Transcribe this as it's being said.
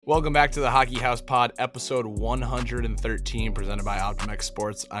Welcome back to the Hockey House Pod, episode 113, presented by Optimex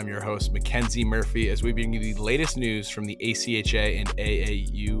Sports. I'm your host, Mackenzie Murphy, as we bring you the latest news from the ACHA and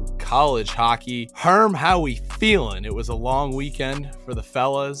AAU college hockey. Herm, how we feeling? It was a long weekend for the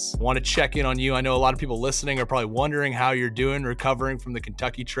fellas. Want to check in on you. I know a lot of people listening are probably wondering how you're doing recovering from the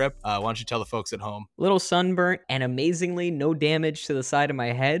Kentucky trip. Why don't you tell the folks at home? Little sunburnt and amazingly no damage to the side of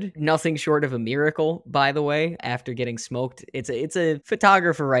my head. Nothing short of a miracle, by the way, after getting smoked. It's a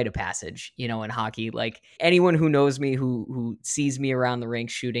photographer rite of passage, in hockey. Like, anyone who knows me, who sees me around the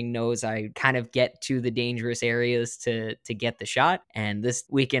rink shooting, knows I kind of get to the dangerous areas to get the shot. And this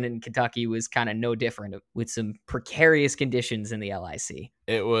weekend in Kentucky was kind of no different, with some precarious conditions in the LIC.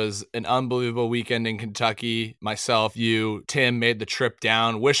 It was an unbelievable weekend in Kentucky. Myself, you, Tim made the trip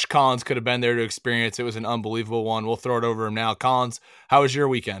down. Wish Collins could have been there to experience. It was an unbelievable one. We'll throw it over him now. Collins, how was your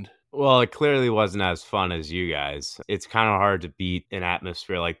weekend? Well, it clearly wasn't as fun as you guys. It's kind of hard to beat an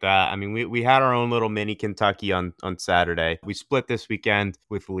atmosphere like that. I mean, we had our own little mini Kentucky on Saturday. We split this weekend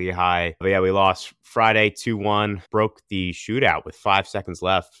with Lehigh. But yeah, we lost Friday 2-1, broke the shootout with 5 seconds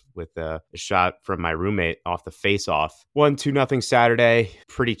left with a shot from my roommate off the face-off. 1-2-0 Saturday,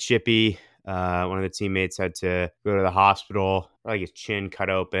 pretty chippy. One of the teammates had to go to the hospital, probably his chin cut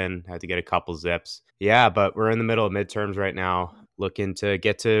open, had to get a couple zips. Yeah, but we're in the middle of midterms right now. Looking to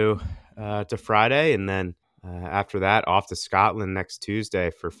get to Friday, and then after that off to Scotland next Tuesday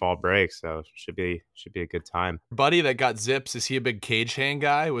for fall break. So should be a good time. Buddy that got zips, is he a big cage hang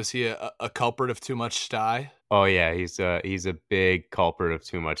guy? Was he a culprit of too much sty? Oh yeah, he's a big culprit of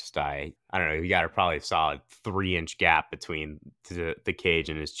too much sty. I don't know. He got probably a solid 3-inch gap between the cage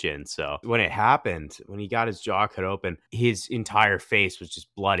and his chin. So when it happened, when he got his jaw cut open, his entire face was just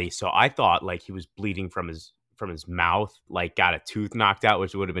bloody. So I thought like he was bleeding from his mouth, like got a tooth knocked out,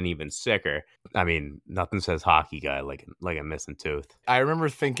 which would have been even sicker. I mean, nothing says hockey guy like a missing tooth. I remember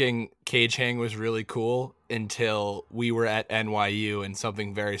thinking cage hang was really cool until we were at NYU and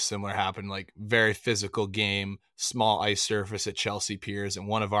something very similar happened, like very physical game, small ice surface at Chelsea Piers, and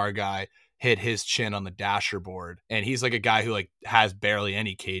one of our guy hit his chin on the dasher board. And he's like a guy who like has barely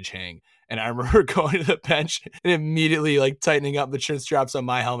any cage hang. And I remember going to the bench and immediately like tightening up the chin straps on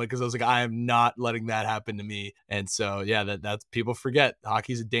my helmet because I was like, I am not letting that happen to me. And so, yeah, that's people forget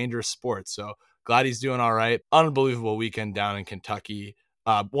hockey's a dangerous sport. So glad he's doing all right. Unbelievable weekend down in Kentucky.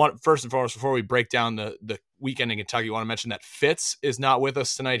 First and foremost, before we break down the weekend in Kentucky, I want to mention that Fitz is not with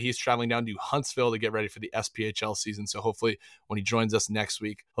us tonight. He's traveling down to Huntsville to get ready for the SPHL season. So hopefully when he joins us next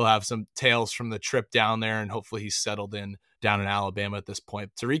week, he'll have some tales from the trip down there, and hopefully he's settled in down in Alabama at this point.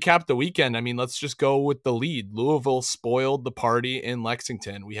 To recap the weekend, I mean, let's just go with the lead. Louisville spoiled the party in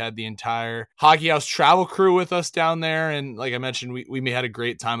Lexington. We had the entire Hockey House travel crew with us down there, and like I mentioned, we had a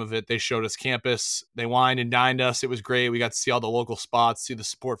great time of it. They showed us campus. They wined and dined us. It was great. We got to see all the local spots, see the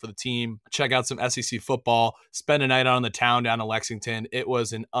support for the team, check out some SEC football, spend a night out in the town down in Lexington. It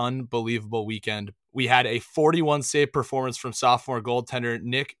was an unbelievable weekend. We had a 41 save performance from sophomore goaltender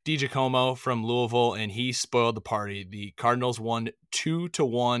Nick DiGiacomo from Louisville, and he spoiled the party. The Cardinals won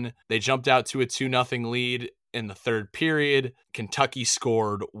 2-1. They jumped out to a 2-0 lead in the third period. Kentucky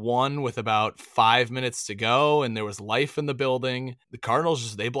scored 1 with about 5 minutes to go, and there was life in the building. The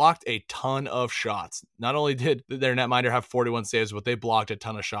Cardinals, they blocked a ton of shots. Not only did their netminder have 41 saves, but they blocked a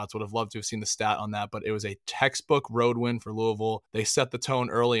ton of shots. Would have loved to have seen the stat on that, but it was a textbook road win for Louisville. They set the tone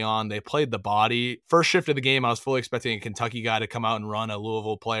early on. They played the body. First shift of the game, I was fully expecting a Kentucky guy to come out and run a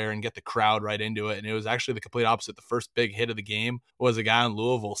Louisville player and get the crowd right into it, and it was actually the complete opposite. The first big hit of the game was a guy in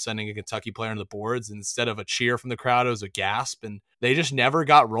Louisville sending a Kentucky player on the boards, and instead of a cheer from the crowd, it was a gasp, and they just never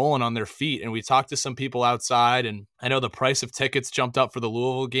got rolling on their feet. And we talked to some people outside, and I know the price of tickets jumped up for the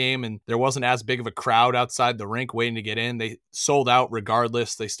Louisville game, and there wasn't as big of a crowd outside the rink waiting to get in. They sold out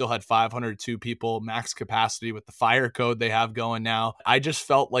regardless. They still had 502 people, max capacity with the fire code they have going now. I just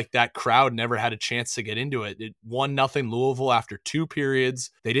felt like that crowd never had a chance to get into it. It 1-0 Louisville after 2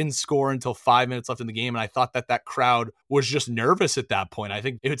 periods. They didn't score until 5 minutes left in the game, and I thought that crowd was just nervous at that point. I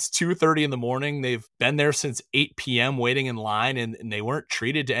think it's 2:30 in the morning. They've been there since 8 p.m. waiting in line, and they weren't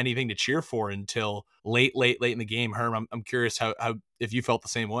treated to anything to cheer for until late in the game. Herm, I'm curious how if you felt the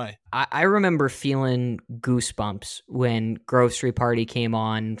same way. I remember feeling goosebumps when Grocery Party came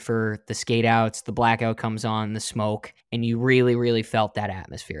on for the skate outs, the blackout comes on, the smoke, and you really, really felt that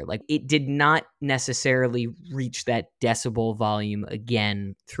atmosphere. Like, it did not necessarily reach that decibel volume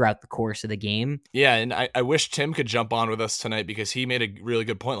again throughout the course of the game. Yeah, and I wish Tim could jump on with us tonight because he made a really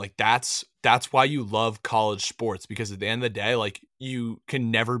good point. Like, that's why you love college sports, because at the end of the day, like, you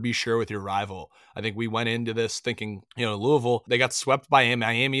can never be sure with your rival. I think we went into this thinking, Louisville, they got swept by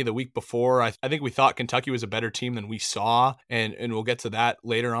Miami the week before. I think we thought Kentucky was a better team than we saw, and we'll get to that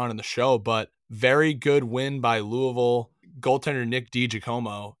later on in the show, but very good win by Louisville. Goaltender Nick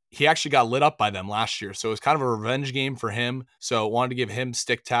DiGiacomo, he actually got lit up by them last year, so it was kind of a revenge game for him. So wanted to give him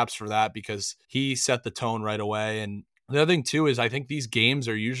stick taps for that because he set the tone right away. And the other thing, too, is I think these games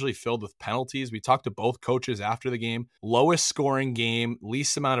are usually filled with penalties. We talked to both coaches after the game. Lowest scoring game,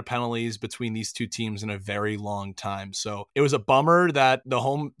 least amount of penalties between these two teams in a very long time. So it was a bummer that the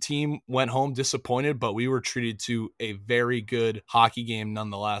home team went home disappointed, but we were treated to a very good hockey game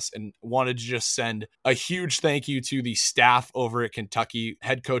nonetheless, and wanted to just send a huge thank you to the staff over at Kentucky.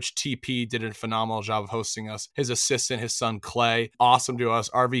 Head coach TP did a phenomenal job of hosting us. His assistant, his son Clay, awesome to us.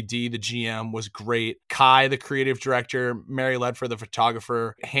 RVD, the GM, was great. Kai, the creative director, Mary Ledford, the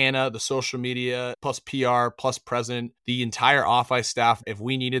photographer, Hannah, the social media, plus PR, plus president, the entire off-ice staff. If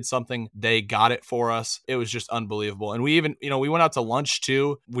we needed something, they got it for us. It was just unbelievable. And we even, we went out to lunch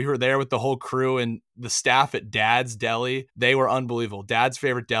too. We were there with the whole crew, and the staff at Dad's Deli. They were unbelievable. Dad's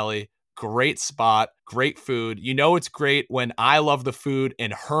favorite deli. Great spot, great food. It's great when I love the food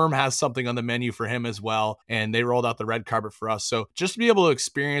and Herm has something on the menu for him as well. And they rolled out the red carpet for us. So just to be able to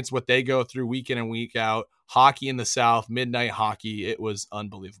experience what they go through week in and week out, hockey in the South, midnight hockey, it was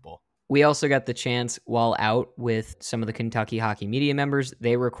unbelievable. We also got the chance while out with some of the Kentucky hockey media members.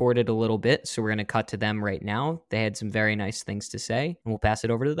 They recorded a little bit, so we're going to cut to them right now. They had some very nice things to say, and we'll pass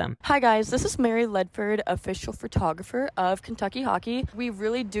it over to them. Hi guys, this is Mary Ledford, official photographer of Kentucky Hockey. We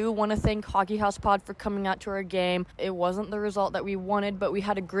really do want to thank Hockey House Pod for coming out to our game. It wasn't the result that we wanted, but we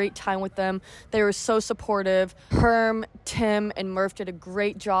had a great time with them. They were so supportive. Herm, Tim, and Murph did a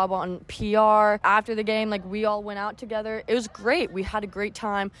great job on PR. After the game, we all went out together. It was great. We had a great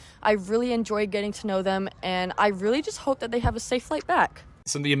time. I really enjoyed getting to know them, and I really just hope that they have a safe flight back.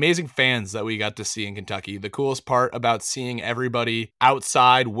 Some of the amazing fans that we got to see in Kentucky. The coolest part about seeing everybody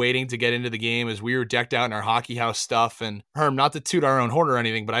outside waiting to get into the game is we were decked out in our Hockey House stuff. And Herm, not to toot our own horn or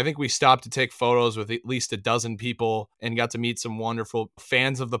anything, but I think we stopped to take photos with at least a dozen people and got to meet some wonderful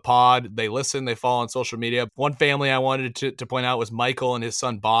fans of the pod. They listen, they follow on social media. One family I wanted to point out was Michael and his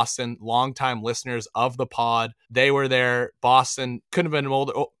son Boston, longtime listeners of the pod. They were there. Boston couldn't have been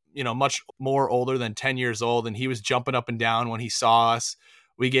older, much more older than 10 years old. And he was jumping up and down when he saw us.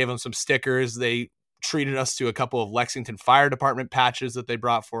 We gave him some stickers. They treated us to a couple of Lexington Fire Department patches that they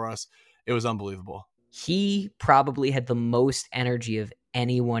brought for us. It was unbelievable. He probably had the most energy of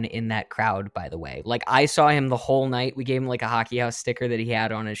anyone in that crowd, by the way. I saw him the whole night. We gave him a Hockey House sticker that he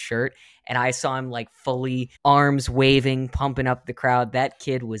had on his shirt, and I saw him fully arms waving, pumping up the crowd. That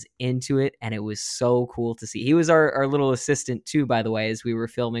kid was into it, and it was so cool to see. He was our little assistant too, by the way, as we were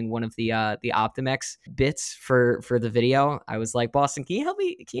filming one of the Optimex bits for the video. I was like, Boston, can you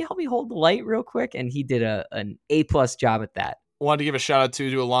help me hold the light real quick? And he did an A+ job at that. Wanted to give a shout out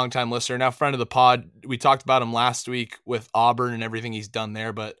to a longtime listener, now friend of the pod. We talked about him last week with Auburn and everything he's done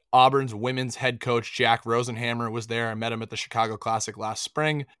there, but Auburn's women's head coach, Jack Rosenhammer, was there. I met him at the Chicago Classic last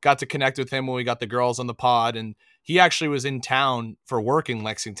spring. Got to connect with him when we got the girls on the pod, and he actually was in town for work in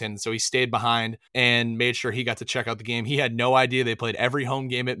Lexington, so he stayed behind and made sure he got to check out the game. He had no idea they played every home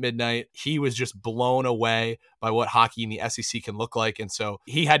game at midnight. He was just blown away by what hockey in the SEC can look like, and so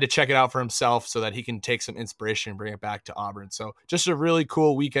he had to check it out for himself so that he can take some inspiration and bring it back to Auburn. So just a really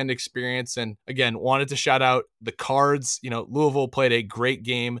cool weekend experience, and again, wanted to shout out the Cards. Louisville played a great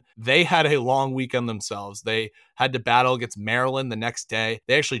game. They had a long weekend themselves. They had to battle against Maryland the next day.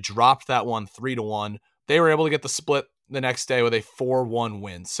 They actually dropped that one 3-1. They were able to get the split the next day with a 4-1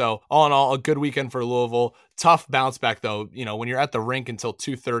 win. So all in all, a good weekend for Louisville. Tough bounce back though. When you're at the rink until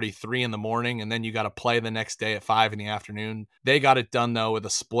 2:33 in the morning and then you got to play the next day at 5 in the afternoon. They got it done though with a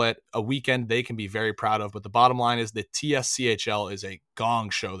split, a weekend they can be very proud of. But the bottom line is the TSCHL is a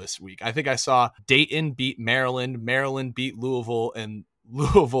gong show this week. I think I saw Dayton beat Maryland, Maryland beat Louisville, and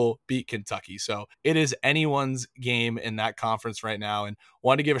Louisville beat Kentucky. So it is anyone's game in that conference right now. And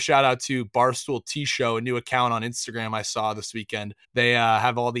wanted to give a shout out to Barstool T Show, a new account on Instagram I saw this weekend. They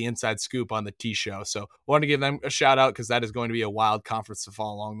have all the inside scoop on the T Show. So wanted to give them a shout out because that is going to be a wild conference to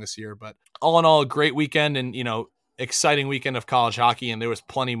follow along this year. But all in all, a great weekend and, exciting weekend of college hockey, and there was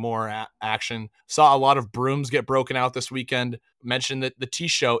plenty more action. Saw a lot of brooms get broken out this weekend. Mentioned that the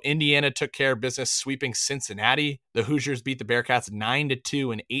T-Show, Indiana took care of business sweeping Cincinnati. The Hoosiers beat the Bearcats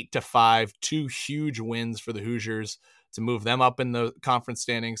 9-2 and 8-5. Two huge wins for the Hoosiers. to move them up in the conference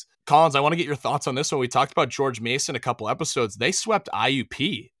standings. Collins, I want to get your thoughts on this one. We talked about George Mason a couple episodes. They swept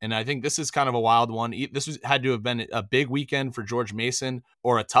IUP, and I think this is kind of a wild one. Had to have been a big weekend for George Mason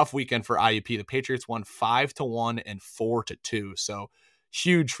or a tough weekend for IUP. The Patriots won 5-1 and 4-2. So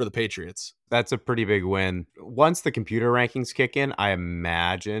huge for the Patriots. That's a pretty big win. Once the computer rankings kick in, I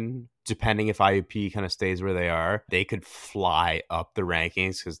imagine, depending if IUP kind of stays where they are, they could fly up the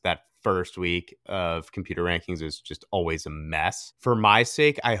rankings, because that first week of computer rankings is just always a mess. For my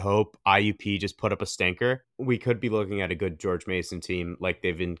sake, I hope IUP just put up a stinker. We could be looking at a good George Mason team like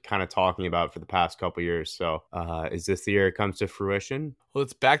they've been kind of talking about for the past couple years. So is this the year it comes to fruition? Well,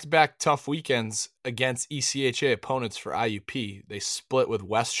 it's back-to-back tough weekends against ECHA opponents for IUP. They split with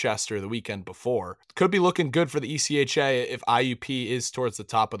Westchester the weekend before. Could be looking good for the ECHA if IUP is towards the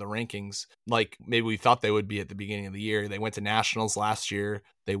top of the rankings, like maybe we thought they would be at the beginning of the year. They went to nationals last year.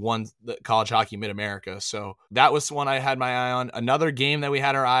 They won the College Hockey Mid-America. So that was one I had my eye on. Another game that we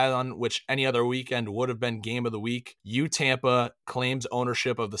had our eye on, which any other weekend would have been game of the week. Tampa claims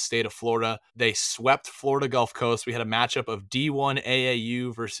ownership of the state of Florida. They swept Florida Gulf Coast. We had a matchup of D1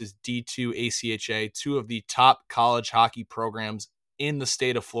 AAU versus D2 ACHA, two of the top college hockey programs in the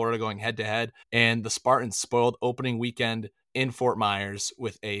state of Florida going head-to-head. And the Spartans spoiled opening weekend in Fort Myers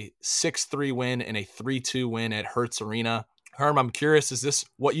with a 6-3 win and a 3-2 win at Hertz Arena. Herm, I'm curious, is this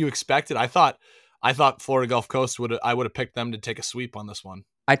what you expected? I thought Florida Gulf Coast would have picked them to take a sweep on this one.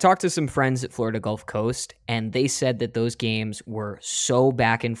 I talked to some friends at Florida Gulf Coast, and they said that those games were so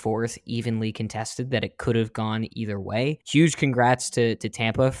back and forth, evenly contested, that it could have gone either way. Huge congrats to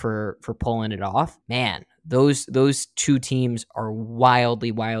Tampa for pulling it off. Man, those two teams are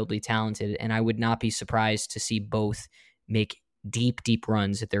wildly, wildly talented, and I would not be surprised to see both make deep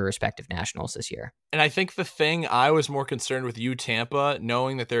runs at their respective nationals this year. And I think the thing I was more concerned with Tampa,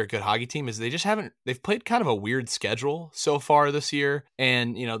 knowing that they're a good hockey team, is they've played kind of a weird schedule so far this year.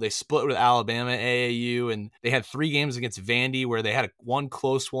 And, they split with Alabama AAU, and they had 3 games against Vandy where they had one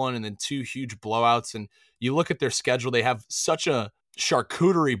close one and then 2 huge blowouts. And you look at their schedule, they have such a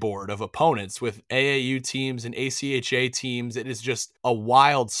charcuterie board of opponents with AAU teams and ACHA teams. It is just a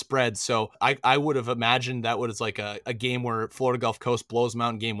wild spread. So I would have imagined that was like a game where Florida Gulf Coast blows them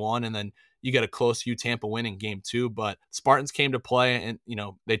out in game 1, and then you get a close Tampa win in game 2. But Spartans came to play, and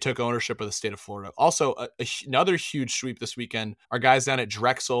they took ownership of the state of Florida. Also, another huge sweep this weekend. Our guys down at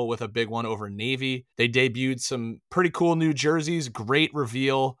Drexel with a big one over Navy. They debuted some pretty cool new jerseys. Great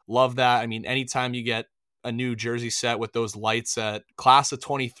reveal. Love that. I mean, anytime you get a new jersey set with those lights at Class of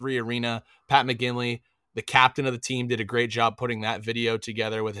 23 Arena, Pat McGinley, the captain of the team, did a great job putting that video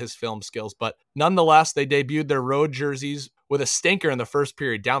together with his film skills. But nonetheless, they debuted their road jerseys with a stinker in the first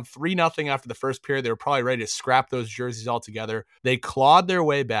period, down 3-0 after the first period. They were probably ready to scrap those jerseys altogether. They clawed their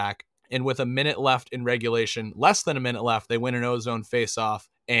way back, and with a minute left in regulation, less than a minute left, they win an ozone face-off,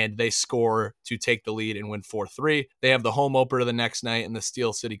 and they score to take the lead and win 4-3. They have the home opener the next night in the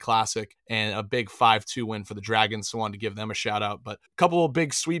Steel City Classic, and a big 5-2 win for the Dragons. So I wanted to give them a shout out. But a couple of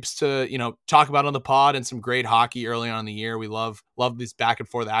big sweeps to talk about on the pod, and some great hockey early on in the year. We love these back and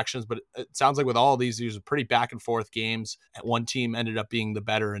forth actions, but it sounds like with all of these are pretty back and forth games. One team ended up being the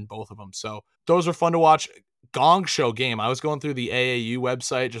better in both of them. So those are fun to watch. Gong show game. I was going through the AAU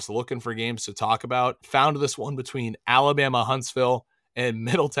website just looking for games to talk about. Found this one between Alabama Huntsville and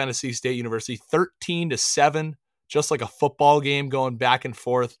Middle Tennessee State University, 13-7, just like a football game going back and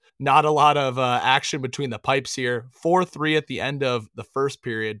forth. Not a lot of action between the pipes here. 4-3 at the end of the first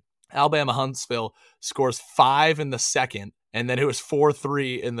period. Alabama Huntsville scores 5 in the second, and then it was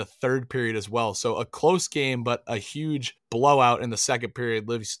 4-3 in the third period as well. So a close game, but a huge blowout in the second period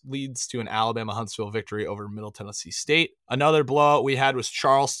leads to an Alabama Huntsville victory over Middle Tennessee State. Another blowout we had was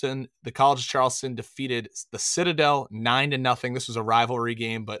Charleston. The College of Charleston defeated the Citadel 9-0. This was a rivalry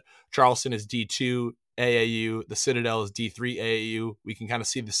game, but Charleston is D2 AAU. The Citadel is D3 AAU. We can kind of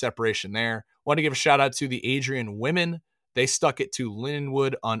see the separation there. Want to give a shout out to the Adrian women. They stuck it to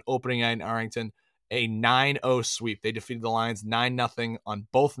Lindenwood on opening night in Arlington. A 9-0 sweep. They defeated the Lions 9-0 on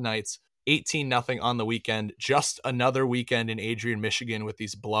both nights, 18-0 on the weekend. Just another weekend in Adrian, Michigan with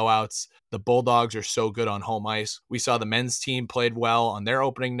these blowouts. The Bulldogs are so good on home ice. We saw the men's team played well on their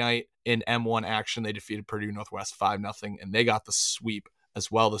opening night in M1 action. They defeated Purdue Northwest 5-0, and they got the sweep as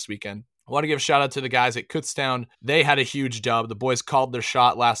well this weekend. I want to give a shout out to the guys at Kutztown. They had a huge dub. The boys called their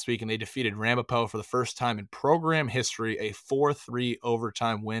shot last week, and they defeated Ramapo for the first time in program history, a 4-3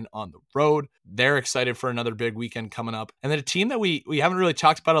 overtime win on the road. They're excited for another big weekend coming up. And then a team that we haven't really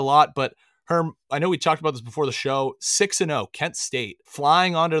talked about a lot, but Herm, I know we talked about this before the show, 6-0, Kent State,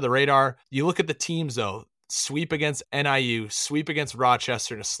 flying under the radar. You look at the teams, though. sweep against NIU, sweep against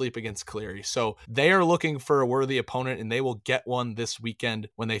Rochester, and a sweep against Cleary. So they are looking for a worthy opponent, and they will get one this weekend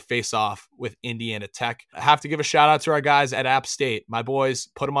when they face off with Indiana Tech. I have to give a shout out to our guys at App State. My boys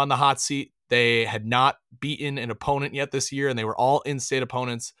put them on the hot seat. They had not beaten an opponent yet this year, and they were all in-state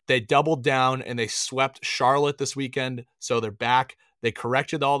opponents. They doubled down, and they swept Charlotte this weekend, so they're back. They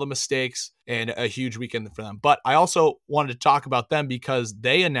corrected all the mistakes, and a huge weekend for them. But I also wanted to talk about them because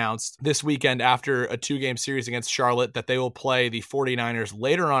they announced this weekend after a 2-game series against Charlotte that they will play the 49ers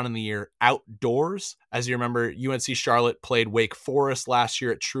later on in the year outdoors. As you remember, UNC Charlotte played Wake Forest last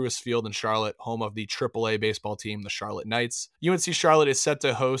year at Truist Field in Charlotte, home of the AAA baseball team, the Charlotte Knights. UNC Charlotte is set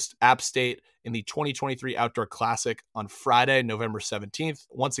to host App State in the 2023 Outdoor Classic on Friday, November 17th.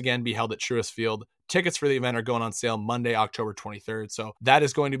 Once again, be held at Truist Field. Tickets for the event are going on sale Monday, October 23rd. So that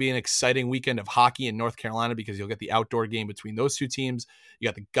is going to be an exciting weekend of hockey in North Carolina because you'll get the outdoor game between those two teams. You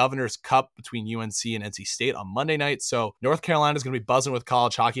got the Governor's Cup between UNC and NC State on Monday night. So North Carolina is going to be buzzing with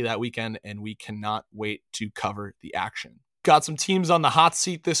college hockey that weekend, and we cannot wait to cover the action. Got some teams on the hot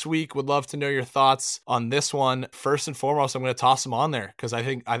seat this week. Would love to know your thoughts on this one. First and foremost, I'm going to toss them on there because I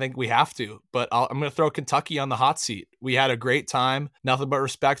think we have to. But I'm going to throw Kentucky on the hot seat. We had a great time. Nothing but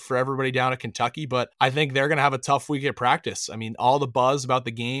respect for everybody down at Kentucky, but I think they're going to have a tough week at practice. I mean, all the buzz about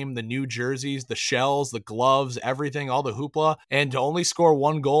the game, the new jerseys, the shells, the gloves, everything, all the hoopla, and to only score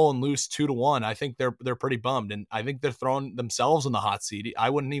 1 goal and lose 2-1, I think they're pretty bummed, and I think they're throwing themselves on the hot seat.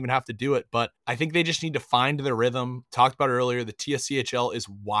 I wouldn't even have to do it, but I think they just need to find their rhythm. Talked about earlier, the TSCHL is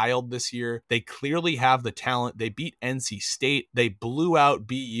wild this year. They clearly have the talent. They beat NC State. They blew out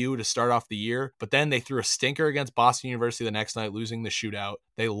BU to start off the year, but then they threw a stinker against Boston University the next night, losing the shootout.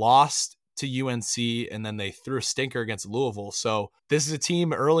 They lost to UNC, and then they threw a stinker against Louisville. So this is a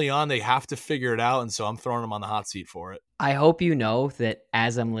team early on, they have to figure it out, and so I'm throwing them on the hot seat for it. I hope you know that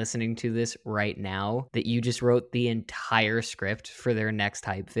as I'm listening to this right now, that you just wrote the entire script for their next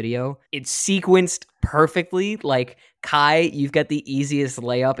hype video. It's sequenced perfectly. Like, Kai, you've got the easiest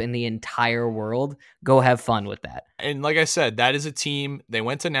layup in the entire world. Go have fun with that. And like I said, that is a team. They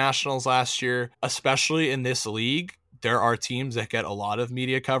went to nationals last year, especially in this league. There are teams that get a lot of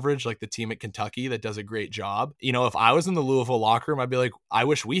media coverage, like the team at Kentucky that does a great job. You know, if I was in the Louisville locker room, I'd be like, I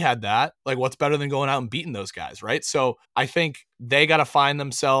wish we had that. Like, what's better than going out and beating those guys, right? So I think they got to find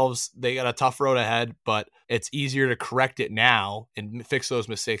themselves. They got a tough road ahead, but it's easier to correct it now and fix those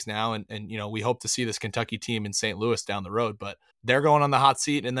mistakes now. And you know, we hope to see this Kentucky team in St. Louis down the road, but they're going on the hot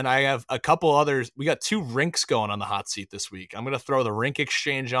seat. And then I have a couple others. We got 2 rinks going on the hot seat this week. I'm going to throw the Rink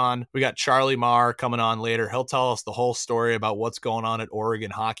Exchange on. We got Charlie Maher coming on later. He'll tell us the whole story about what's going on at Oregon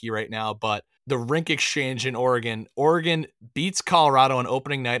hockey right now. But the Rink Exchange in Oregon beats Colorado on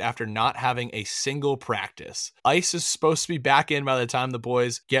opening night after not having a single practice. Ice is supposed to be back in by the time the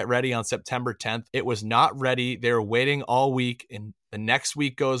boys get ready on September 10th. It was not ready. They were waiting all week, and the next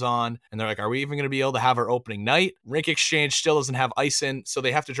week goes on, and they're like, are we even going to be able to have our opening night? Rink Exchange still doesn't have ice in, so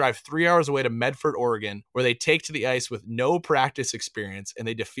they have to drive 3 hours away to Medford, Oregon, where they take to the ice with no practice experience, and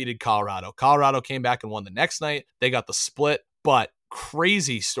they defeated Colorado. Colorado came back and won the next night. They got the split, but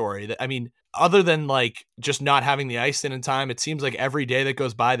crazy story. That, I mean, other than like just not having the ice in time, it seems like every day that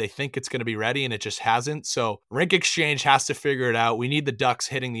goes by, they think it's going to be ready and it just hasn't. So Rink Exchange has to figure it out. We need the Ducks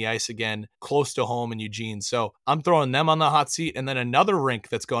hitting the ice again close to home in Eugene. So I'm throwing them on the hot seat. And then another rink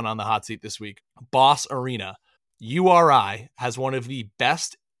that's going on the hot seat this week, Boss Arena. URI has one of the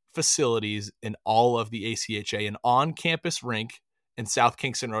best facilities in all of the ACHA, an on-campus rink in South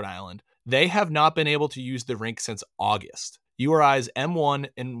Kingston, Rhode Island. They have not been able to use the rink since August. URI's M1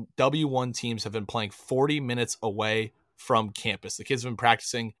 and W1 teams have been playing 40 minutes away from campus. The kids have been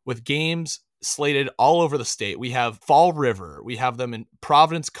practicing with games slated all over the state. We have Fall River. We have them in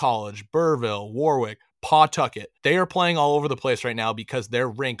Providence College, Burrville, Warwick, Pawtucket. They are playing all over the place right now because their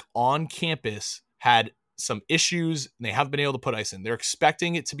rink on campus had some issues and they haven't been able to put ice in. They're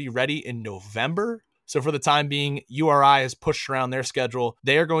expecting it to be ready in November. So for the time being, URI has pushed around their schedule.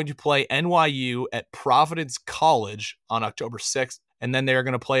 They are going to play NYU at Providence College on October 6th, and then they're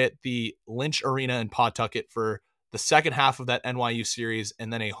going to play at the Lynch Arena in Pawtucket for the second half of that NYU series,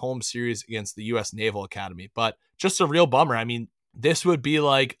 and then a home series against the U.S. Naval Academy. But just a real bummer. I mean, this would be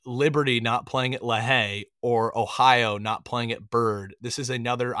like Liberty not playing at LaHaye or Ohio not playing at Byrd. This is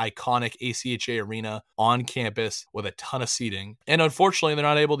another iconic ACHA arena on campus with a ton of seating. And unfortunately, they're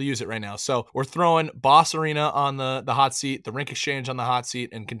not able to use it right now. So we're throwing Boss Arena on the hot seat, the Rink Exchange on the hot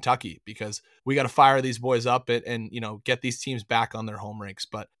seat, and Kentucky, because we got to fire these boys up and you know, get these teams back on their home rinks.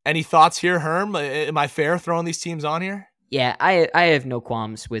 But any thoughts here, Herm? Am I fair throwing these teams on here? Yeah, I have no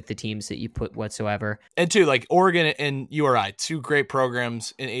qualms with the teams that you put whatsoever. And two, like Oregon and URI, two great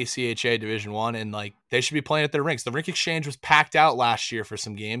programs in ACHA Division One, and like they should be playing at their rinks. The Rink Exchange was packed out last year for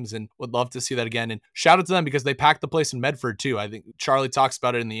some games, and would love to see that again. And shout out to them because they packed the place in Medford too. I think Charlie talks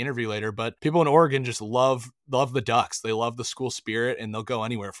about it in the interview later, but people in Oregon just love the Ducks. They love the school spirit, and they'll go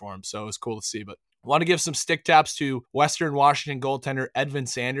anywhere for them. So it's cool to see. But want to give some stick taps to Western Washington goaltender Edvin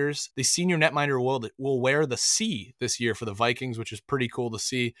Sanders. The senior netminder will wear the C this year for the Vikings, which is pretty cool to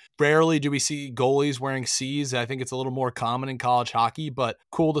see. Rarely do we see goalies wearing C's. I think it's a little more common in college hockey, but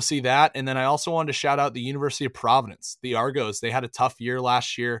cool to see that. And then I also wanted to shout out the University of Providence, the Argos. They had a tough year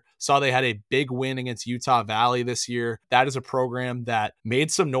last year. Saw they had a big win against Utah Valley this year. That is a program that made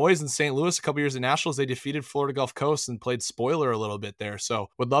some noise in St. Louis a couple years in Nationals. They defeated Florida Gulf Coast and played spoiler a little bit there. So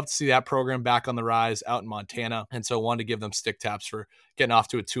would love to see that program back on the rise out in Montana. And so wanted to give them stick taps for getting off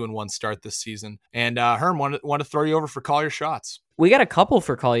to a 2-1 start this season. And Herm, want to throw you over for Call Your Shots. We got a couple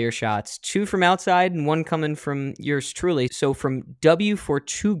for Call Your Shots, 2 from outside and 1 coming from yours truly. So from W.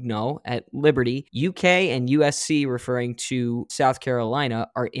 Fortugno at Liberty, UK and USC, referring to South Carolina,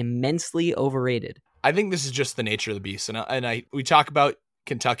 are immensely overrated. I think this is just the nature of the beast. And we talk about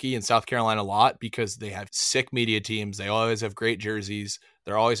Kentucky and South Carolina a lot because they have sick media teams. They always have great jerseys.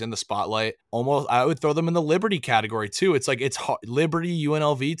 They're always in the spotlight. Almost, I would throw them in the Liberty category too. It's like, it's hard, Liberty,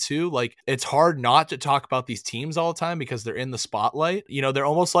 UNLV too. Like, it's hard not to talk about these teams all the time because they're in the spotlight. You know, they're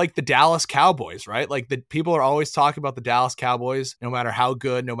almost like the Dallas Cowboys, right? Like, the people are always talking about the Dallas Cowboys, no matter how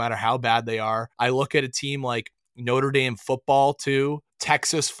good, no matter how bad they are. I look at a team like Notre Dame football too,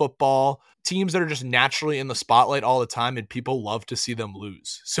 Texas football, teams that are just naturally in the spotlight all the time, and people love to see them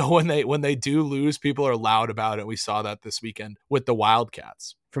lose. So when they do lose, people are loud about it. We saw that this weekend with the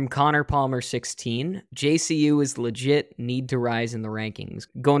Wildcats. From Connor Palmer 16, JCU is legit, need to rise in the rankings.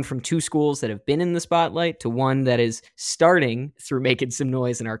 Going from 2 schools that have been in the spotlight to one that is starting through making some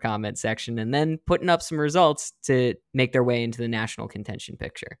noise in our comment section and then putting up some results to make their way into the national contention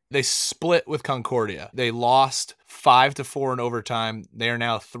picture. They split with Concordia. They lost 5-4 in overtime. They are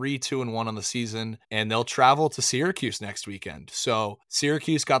now 3-2-1 on the season, and they'll travel to Syracuse next weekend. So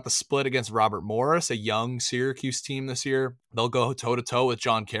Syracuse got the split against Robert Morris, a young Syracuse team this year. They'll go toe-to-toe with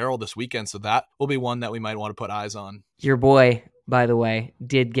John Carroll this weekend, so that will be one that we might want to put eyes on. Your boy, by the way,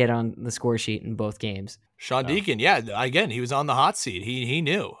 did get on the score sheet in both games. Sean Deacon, yeah, again, he was on the hot seat. He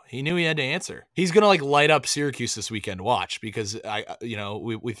knew he had to answer. He's gonna like light up Syracuse this weekend. Watch, because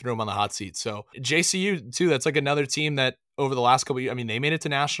we threw him on the hot seat. So JCU too. That's like another team that over the last couple of years, I mean, they made it to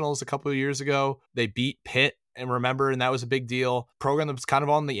nationals a couple of years ago. They beat Pitt. And remember, and that was a big deal. Program that's kind of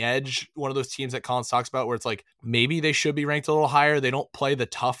on the edge. One of those teams that Collins talks about where it's like, maybe they should be ranked a little higher. They don't play the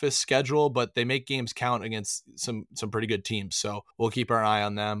toughest schedule, but they make games count against some pretty good teams. So we'll keep our eye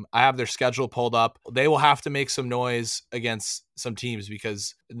on them. I have their schedule pulled up. They will have to make some noise against some teams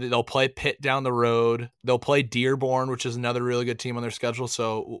because they'll play Pitt down the road. They'll play Dearborn, which is another really good team on their schedule.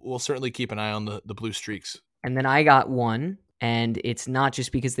 So we'll certainly keep an eye on the Blue Streaks. And then I got one. And it's not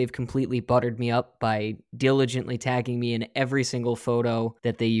just because they've completely buttered me up by diligently tagging me in every single photo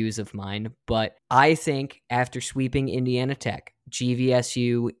that they use of mine, but I think after sweeping Indiana Tech,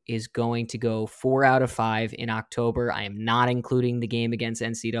 GVSU is going to go 4 out of 5 in October. I am not including the game against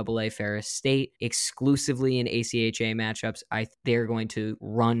NCAA Ferris State. Exclusively in ACHA matchups, they're going to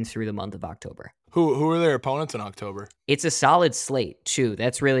run through the month of October. Who are their opponents in October? It's a solid slate, too.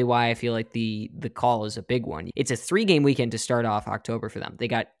 That's really why I feel like the call is a big one. It's a 3-game weekend to start off October for them. They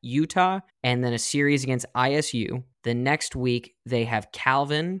got Utah and then a series against ISU. The next week, they have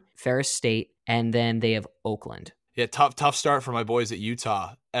Calvin, Ferris State, and then they have Oakland. Yeah, tough start for my boys at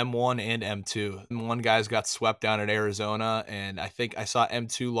Utah. M1 and M2. M1 guys got swept down at Arizona, and I think I saw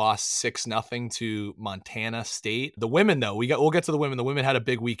M2 lost 6-0 to Montana State. The women, though, we'll get to the women. The women had a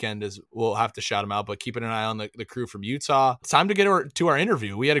big weekend, as we'll have to shout them out, but keeping an eye on the crew from Utah. It's time to get to our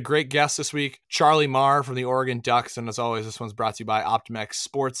interview. We had a great guest this week, Charlie Maher from the Oregon Ducks, and as always, this one's brought to you by OptimX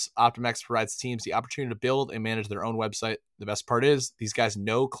Sports. OptimX provides teams the opportunity to build and manage their own website. The best part is these guys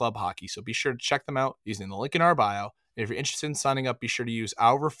know club hockey, so be sure to check them out using the link in our bio. And if you're interested in signing up, be sure to use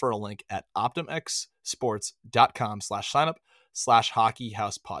our referral link at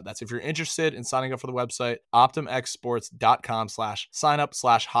optimxsports.com/signup/hockeyhousepod. That's if you're interested in signing up for the website,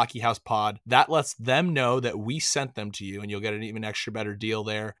 optimxsports.com/signup/hockeyhousepod. That lets them know that we sent them to you, and you'll get an even extra better deal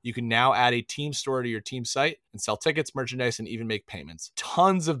there. You can now add a team store to your team site and sell tickets, merchandise, and even make payments.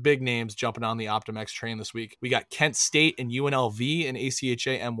 Tons of big names jumping on the OptimX train this week. We got Kent State and UNLV and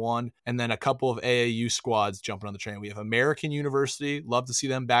ACHA M1, and then a couple of AAU squads jumping on the train. We have American University. Love to see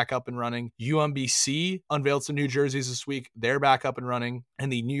them back up and running. UMBC unveiled some new jerseys this week. They're back up and running,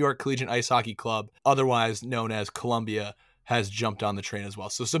 and the New York Collegiate Ice Hockey Club, otherwise known as Columbia, has jumped on the train as well.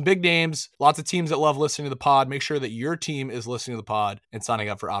 So some big names, lots of teams that love listening to the pod. Make sure that your team is listening to the pod and signing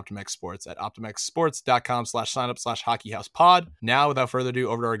up for OptimX Sports at optimxsports.com/signup/hockeyhousepod. Now, without further ado,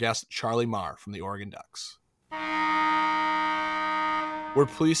 over to our guest, Charlie Maher from the Oregon Ducks. We're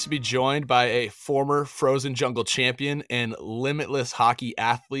pleased to be joined by a former Frozen Jungle champion and limitless hockey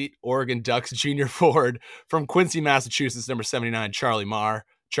athlete, Oregon Ducks junior forward from Quincy, Massachusetts, number 79, Charlie Maher.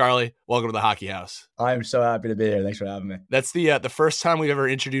 Charlie, welcome to the Hockey House. I'm so happy to be here. Thanks for having me. That's the first time we've ever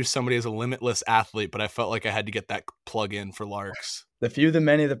introduced somebody as a limitless athlete, but I felt like I had to get that plug in for Larks. The few, the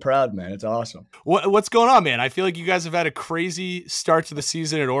many, the proud, man. It's awesome. What's going on, man? I feel like you guys have had a crazy start to the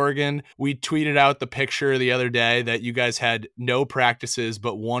season at Oregon. We tweeted out the picture the other day that you guys had no practices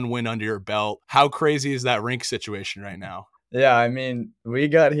but one win under your belt. How crazy is that rink situation right now? Yeah, I mean, we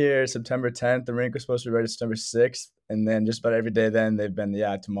got here September 10th. The rink was supposed to be ready September 6th. And then just about every day then they've been,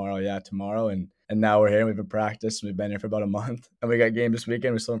 tomorrow. And now we're here and we've been practice. We've been here for about a month. And we got game this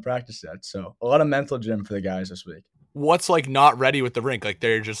weekend. We're still in practice yet. So a lot of mental gym for the guys this week. What's like not ready with the rink? Like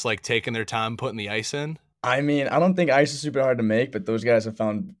they're just like taking their time putting the ice in? I mean, I don't think ice is super hard to make, but those guys have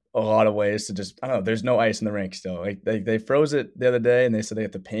found a lot of ways to just, I don't know, there's no ice in the rink still. Like they froze it the other day and they said they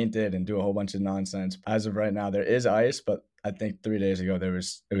have to paint it and do a whole bunch of nonsense. As of right now, there is ice, but I think 3 days ago it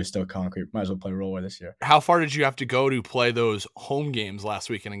was still concrete. Might as well play roller this year. How far did you have to go to play those home games last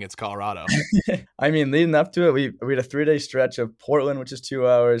weekend against Colorado? I mean, leading up to it, we had a 3-day stretch of Portland, which is 2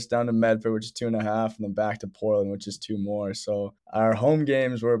 hours, down to Medford, which is 2.5, and then back to Portland, which is 2 more. So our home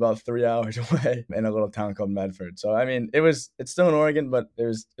games were about 3 hours away in a little town called Medford. So I mean, it's still in Oregon, but it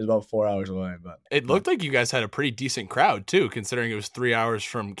was about 4 hours away. But it looked like you guys had a pretty decent crowd too, considering it was 3 hours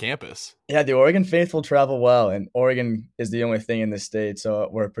from campus. Yeah, the Oregon faithful travel well, and Oregon is the only thing in the state, so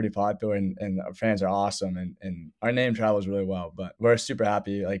we're pretty popular, and our fans are awesome, and our name travels really well, but we're super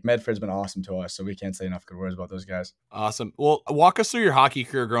happy. Like, Medford's been awesome to us, so we can't say enough good words about those guys. Awesome. Well, walk us through your hockey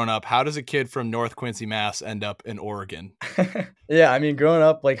career growing up. How does a kid from North Quincy, Mass end up in Oregon? Yeah, I mean, growing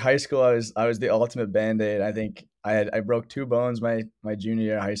up, like high school, I was the ultimate Band-Aid. I think I broke 2 bones my junior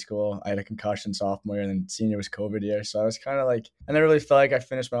year of high school. I had a concussion sophomore year, and then senior was COVID year. So I was kind of like, I never really felt like I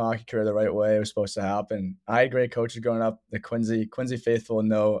finished my hockey career the right way it was supposed to happen. I had great coaches growing up. The Quincy faithful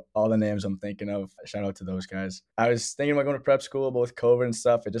know all the names I'm thinking of. Shout out to those guys. I was thinking about going to prep school, but with COVID and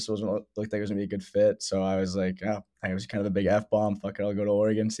stuff, it just looked like it was gonna be a good fit. So I was like, oh, I was kind of a big F-bomb. Fuck it, I'll go to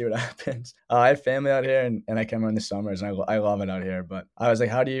Oregon, see what happens. I have family out here, and I come in the summers, and I love it out here. But I was like,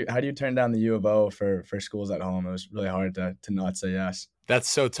 how do you turn down the U of O for schools at home? It was really hard to not say yes. That's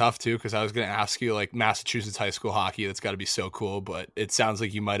so tough too, because I was going to ask you, like, Massachusetts high school hockey, that's got to be so cool, but it sounds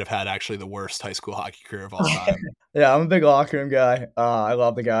like you might have had actually the worst high school hockey career of all time. Yeah, I'm a big locker room guy. I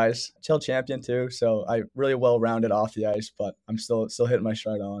love the guys. Chill champion too, so I really well-rounded off the ice, but I'm still hitting my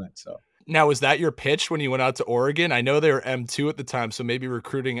stride on it. So. Now, was that your pitch when you went out to Oregon? I know they were M2 at the time, so maybe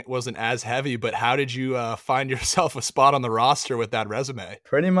recruiting wasn't as heavy, but how did you find yourself a spot on the roster with that resume?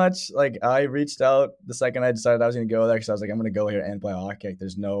 Pretty much, like, I reached out the second I decided I was going to go there, because I was like, I'm going to go here and play hockey. Like,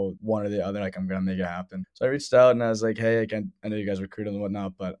 there's no one or the other. Like, I'm going to make it happen. So I reached out and I was like, hey, I know you guys recruited and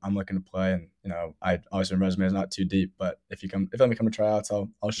whatnot, but I'm looking to play. And, I obviously my resume is not too deep, but if let me come to tryouts,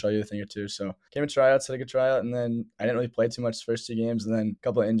 I'll show you a thing or two. So came to tryouts, had a good tryout, and then I didn't really play too much the first 2 games, and then a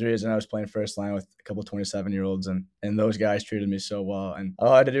couple of injuries, and I was playing first line with a couple of 27-year-olds, and those guys treated me so well. And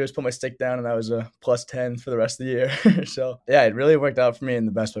all I had to do was put my stick down, and that was a plus 10 for the rest of the year. So yeah, it really worked out for me in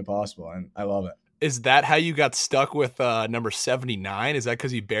the best way possible, and I love it. Is that how you got stuck with number 79? Is that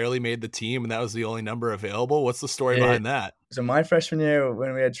because you barely made the team and that was the only number available? What's the story behind that? So my freshman year,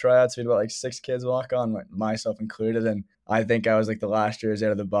 when we had tryouts, we had about like 6 kids walk on, myself included. And I think I was like the last year's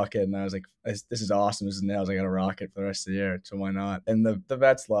out of the bucket. And I was like, this is awesome. This is nails. I got to rock it for the rest of the year. So why not? And the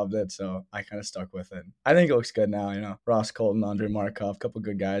vets loved it. So I kind of stuck with it. I think it looks good now. Ross Colton, Andre Markov, a couple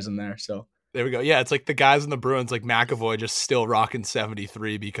good guys in there. So. There we go. Yeah, it's like the guys in the Bruins, like McAvoy, just still rocking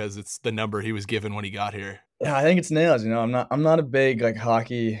 73 because it's the number he was given when he got here. Yeah, I think it's nails. I'm not a big like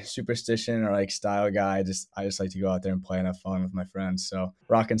hockey superstition or like style guy. I just like to go out there and play and have fun with my friends. So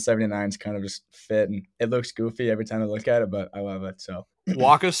rocking 79 is kind of just fit, and it looks goofy every time I look at it, but I love it. So.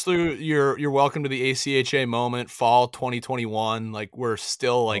 Walk us through your welcome to the ACHA moment, fall 2021. Like, we're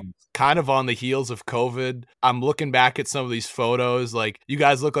still like kind of on the heels of COVID. I'm looking back at some of these photos. Like, you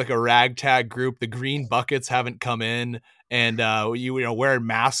guys look like a ragtag group. The green buckets haven't come in, and you wearing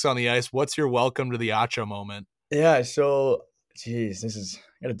masks on the ice. What's your welcome to the Acho moment? Yeah, so geez, this is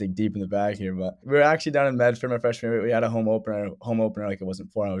gotta dig deep in the bag here, but we were actually down in Medford my freshman year. We had a home opener like it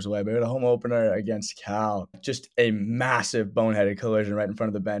wasn't 4 hours away, but we had a home opener against Cal. Just a massive boneheaded collision right in front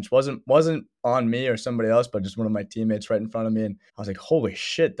of the bench. Wasn't on me or somebody else, but just one of my teammates right in front of me. And I was like, holy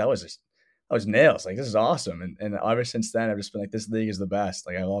shit, that was nails. Like, this is awesome. And ever since then, I've just been like, this league is the best.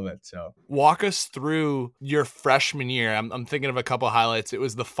 Like, I love it. So walk us through your freshman year. I'm thinking of a couple of highlights. It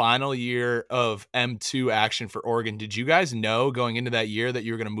was the final year of M2 action for Oregon. Did you guys know going into that year that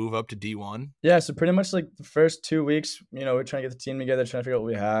you were going to move up to D1? Yeah, so pretty much like the first 2 weeks, we're trying to get the team together, trying to figure out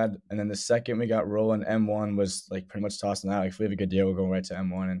what we had. And then the second we got rolling, M1 was like pretty much tossing out. Like, if we have a good deal, we're going right to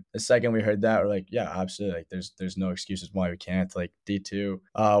M1. And the second we heard that, we're like, yeah, absolutely. Like, there's no excuses why we can't. Like, D2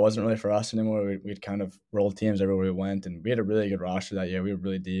 wasn't really for us anymore. We'd kind of rolled teams everywhere we went, and we had a really good roster that year. We were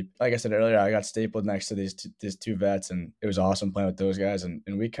really deep. Like I said earlier, I got stapled next to these two vets, and it was awesome playing with those guys. And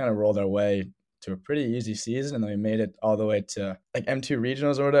we kind of rolled our way to a pretty easy season, and then we made it all the way to like M2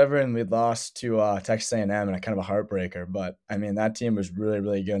 regionals or whatever, and we lost to Texas A&M in a kind of a heartbreaker. But I mean, that team was really,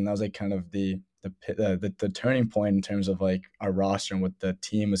 really good, and that was like kind of the turning point in terms of like our roster and what the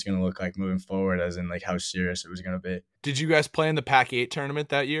team was going to look like moving forward, as in like how serious it was going to be. Did you guys play in the Pac-8 tournament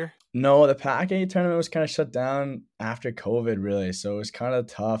that year? No, the Pac-8 tournament was kind of shut down after COVID, really. So it was kind of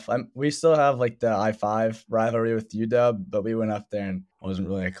tough. We still have like the I-5 rivalry with UW, but we went up there and it wasn't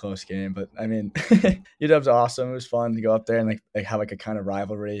really a close game. But I mean, UW's awesome. It was fun to go up there and like have like a kind of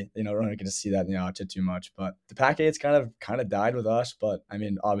rivalry. Don't really get to see that in the Acha too much. But the Pac-8's kind of died with us. But I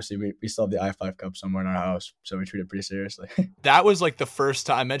mean, obviously we still have the I-5 Cup somewhere in our house, so we treat it pretty seriously. That was like the first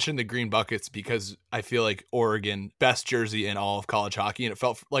time I mentioned the green buckets because I feel like Oregon, best jersey in all of college hockey, and it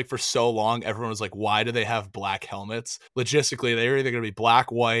felt like for so long everyone was like, why do they have black helmets? Logistically, they're either going to be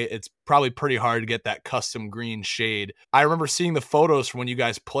black, white. It's probably pretty hard to get that custom green shade. I remember seeing the photos from when you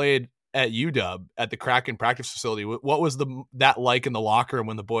guys played at UW at the Kraken practice facility. What was that like in the locker room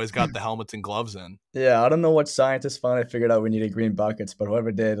when the boys got the helmets and gloves in? Yeah, I don't know what scientists finally figured out we needed green buckets, but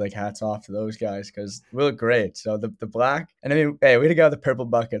whoever did, like, hats off to those guys because we look great. So the black, and I mean, hey, we had to go with the purple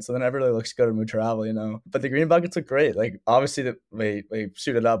bucket, so then it really looks good when we travel. But the green buckets look great. Like, obviously, we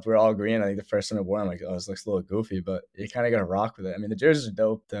suited up. We were all green. I think the first time I wore them, like, oh, this looks a little goofy, but you kind of got to rock with it. I mean, the jerseys are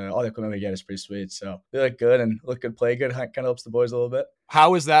dope. All the equipment we get is pretty sweet. So they look good and look good, play good. Kind of helps the boys a little bit.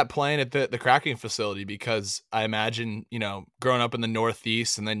 How is that playing at the Kraken facility? Because I imagine, growing up in the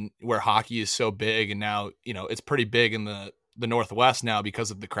Northeast and then where hockey is so big and now, it's pretty big in the Northwest now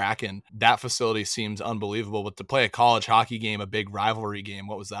because of the Kraken. That facility seems unbelievable. But to play a college hockey game, a big rivalry game,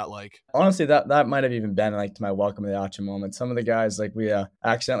 what was that like? Honestly, that might have even been like to my welcome to the Acha moment. Some of the guys, like, we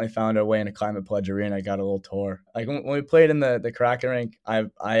accidentally found our way into Climate Pledge Arena. I got a little tour. Like when we played in the Kraken rink, I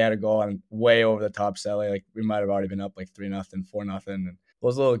had a goal on way over the top celly. Like we might have already been up like 3-0, 4-0, and it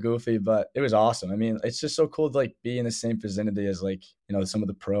was a little goofy, but it was awesome. I mean, it's just so cool to like be in the same vicinity as like, some of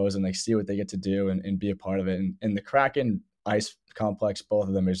the pros and like see what they get to do and be a part of it. And the Kraken ice complex, both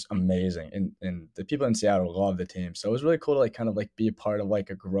of them, is amazing. And the people in Seattle love the team. So it was really cool to like kind of like be a part of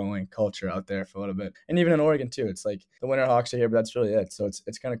like a growing culture out there for a little bit. And even in Oregon too, it's like the Winter Hawks are here, but that's really it. So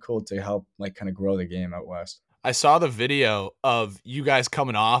it's kind of cool to help like kind of grow the game out west. I saw the video of you guys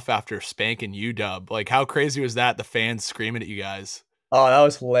coming off after spanking UW. Like, how crazy was that? The fans screaming at you guys. Oh, that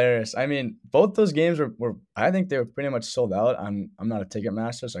was hilarious. I mean, both those games were I think they were pretty much sold out. I'm not a ticket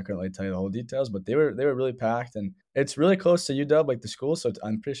master, so I couldn't really tell you the whole details, but they were really packed, and it's really close to UW, like the school, so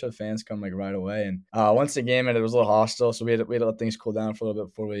I'm pretty sure fans come like right away. And once the game ended, it was a little hostile, so we had to let things cool down for a little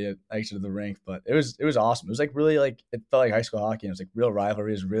bit before we exited the rink. But it was awesome. It was like really like it felt like high school hockey. It was like real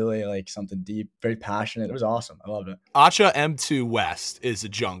rivalries, really like something deep, very passionate. It was awesome. I loved it. Acha M2 West is a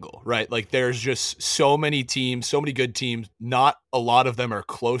jungle, right? Like there's just so many teams, so many good teams. Not a lot of them are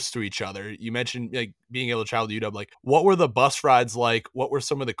close to each other. You mentioned like being able to travel to UW. Like, what were the bus rides like? What were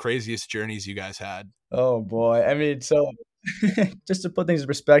some of the craziest journeys you guys had? Oh boy. I mean, so just to put things in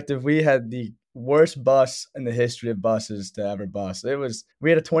perspective, we had the worst bus in the history of buses to ever bus. We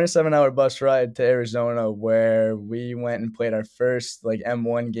had a 27-hour bus ride to Arizona where we went and played our first like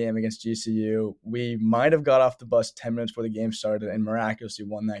M1 game against GCU. We might have got off the bus 10 minutes before the game started and miraculously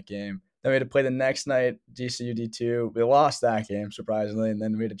won that game. Then we had to play the next night, GCU D2. We lost that game, surprisingly, and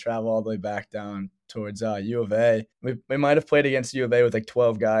then we had to travel all the way back down towards U of A. We might have played against U of A with like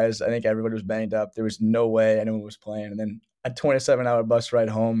 12 guys. I think everybody was banged up. There was no way anyone was playing. And then a 27-hour bus ride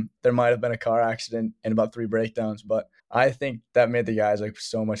home, there might have been a car accident and about 3 breakdowns. But I think that made the guys like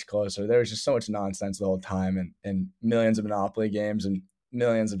so much closer. There was just so much nonsense the whole time and millions of Monopoly games and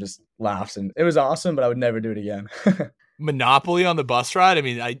millions of just laughs. And it was awesome, but I would never do it again. Monopoly on the bus ride? I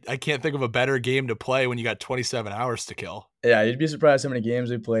mean, I can't think of a better game to play when you got 27 hours to kill. Yeah, you'd be surprised how many games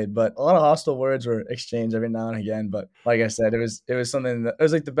we played, but a lot of hostile words were exchanged every now and again. But like I said, it was something that it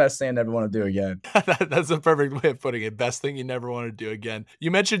was like the best thing I never want to do again. That's a perfect way of putting it. Best thing you never want to do again. You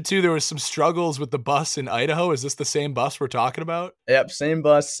mentioned too there was some struggles with the bus in Idaho. Is this the same bus we're talking about? Yep, same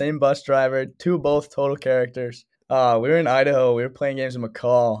bus driver, two both total characters. We were in Idaho. We were playing games in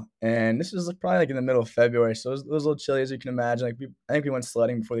McCall, and this was probably like in the middle of February, so it was a little chilly as you can imagine. I think we went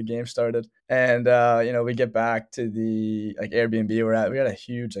sledding before the game started, and we get back to the like Airbnb we're at. We had a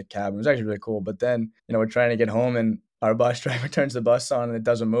huge like cabin. It was actually really cool. But then we're trying to get home, and our bus driver turns the bus on and it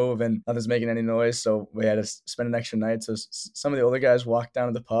doesn't move and nothing's making any noise. So we had to spend an extra night. So some of the older guys walked down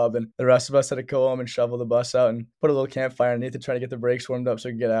to the pub and the rest of us had to go home and shovel the bus out and put a little campfire underneath to try to get the brakes warmed up so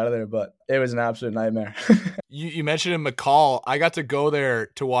we could get out of there. But it was an absolute nightmare. You mentioned in McCall. I got to go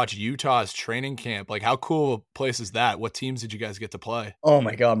there to watch Utah's training camp. Like, how cool a place is that? What teams did you guys get to play? Oh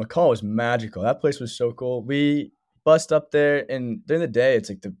my God, McCall was magical. That place was so cool. We bust up there and during the day, it's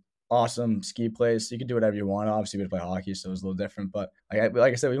like the awesome ski place. You can do whatever you want. Obviously, we had to play hockey, so it was a little different. But like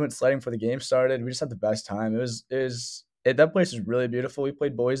I said, we went sledding before the game started. We just had the best time. That place is really beautiful. We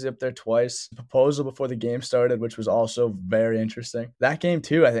played Boise up there twice. Proposal before the game started, which was also very interesting. That game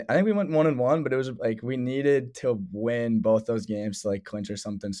too, I think we went 1-1, but it was like we needed to win both those games to like clinch or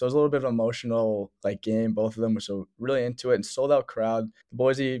something. So it was a little bit of an emotional like game. Both of them were so really into it and sold out crowd. The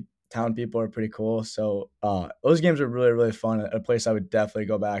Boise town people are pretty cool. So those games are really, really fun. A place I would definitely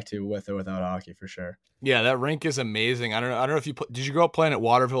go back to with or without hockey for sure. Yeah, that rink is amazing. I don't know if did you grow up playing at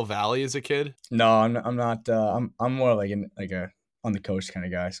Waterville Valley as a kid? No, I'm not. I'm more like a on the coast kind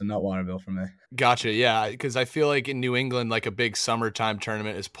of guy. So not Waterville for me. Gotcha. Yeah, because I feel like in New England, like a big summertime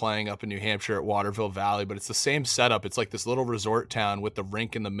tournament is playing up in New Hampshire at Waterville Valley, but it's the same setup. It's like this little resort town with the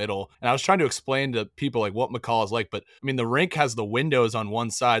rink in the middle. And I was trying to explain to people like what McCall is like, but I mean, the rink has the windows on one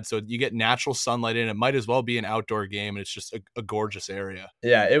side, so you get natural sunlight in. It might as well be an outdoor game, and it's just a gorgeous area.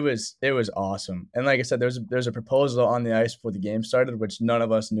 Yeah, it was awesome. And like I said, there's a proposal on the ice before the game started, which none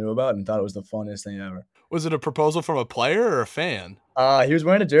of us knew about and thought it was the funniest thing ever. Was it a proposal from a player or a fan? He was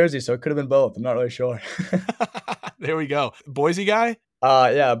wearing a jersey, so it could have been both. I'm not really sure. There we go. Boise guy?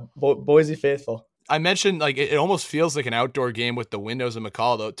 Yeah, Boise faithful. I mentioned like it almost feels like an outdoor game with the windows in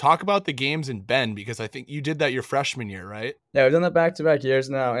McCall though. Talk about the games in Bend because I think you did that your freshman year, right? Yeah, we've done that back-to-back years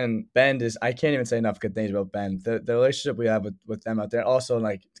now, and Bend is, I can't even say enough good things about Bend. The relationship we have with them out there, also,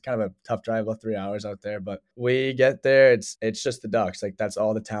 like, it's kind of a tough drive, about 3 hours out there, but we get there, it's just the Ducks. Like, that's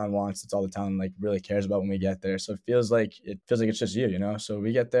all the town wants. It's all the town, like, really cares about when we get there. So it feels like it's just you know? So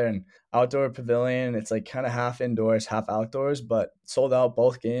we get there, and outdoor pavilion, it's, like, kind of half indoors, half outdoors, but sold out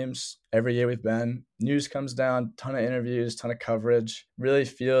both games every year we've been. News comes down, ton of interviews, ton of coverage. Really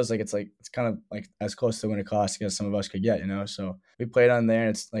feels like it's kind of like as close to Winter Classic as some of us could get, you know? So we played on there, and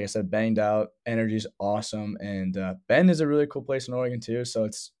it's, like I said, banged out. Energy's awesome, and Bend is a really cool place in Oregon too. So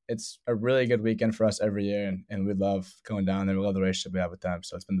it's a really good weekend for us every year, and we love going down there. We love the relationship we have with them,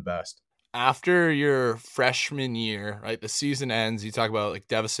 so it's been the best. After your freshman year, right, the season ends, you talk about like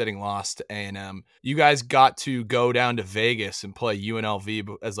devastating loss to A&M. You guys got to go down to Vegas and play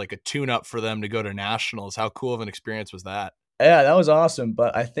UNLV as like a tune-up for them to go to nationals. How cool of an experience was that? Yeah, that was awesome.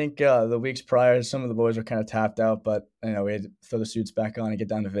 But I think the weeks prior, some of the boys were kind of tapped out. But we had to throw the suits back on and get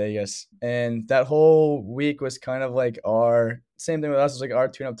down to Vegas. And that whole week was kind of like our same thing with us. It was like our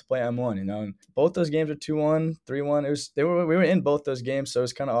tune-up to play M1. And both those games were 2-1, 3-1. We were in both those games, so it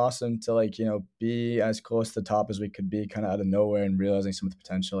was kind of awesome to be as close to the top as we could be, kind of out of nowhere, and realizing some of the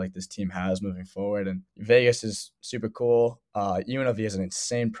potential like this team has moving forward. And Vegas is super cool. UNLV is an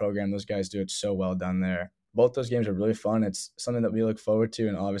insane program. Those guys do it so well down there. Both those games are really fun. It's something that we look forward to,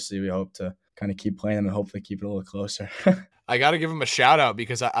 and obviously we hope to kind of keep playing them and hopefully keep it a little closer. I got to give them a shout out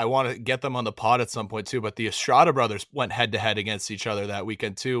because I want to get them on the pod at some point too. But the Estrada brothers went head to head against each other that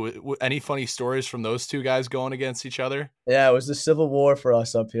weekend too. Any funny stories from those two guys going against each other? Yeah, it was the Civil War for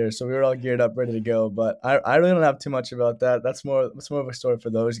us up here, so we were all geared up, ready to go. But I really don't have too much about that. That's more of a story for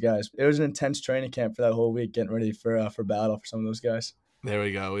those guys. It was an intense training camp for that whole week, getting ready for battle for some of those guys. There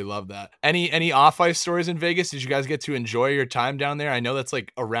we go. We love that. Any off ice stories in Vegas? Did you guys get to enjoy your time down there? I know that's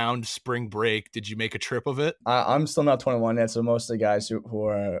like around spring break. Did you make a trip of it? I'm still not 21 yet, so most of the guys who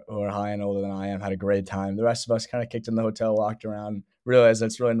are high and older than I am had a great time. The rest of us kind of kicked in the hotel, walked around, realize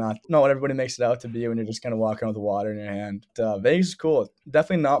that's really not what everybody makes it out to be when you're just kind of walking with water in your hand. Vegas is cool.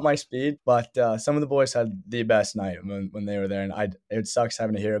 Definitely not my speed, but some of the boys had the best night when they were there, and it sucks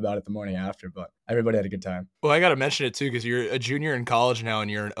having to hear about it the morning after, but everybody had a good time. Well, I got to mention it too, because you're a junior in college now and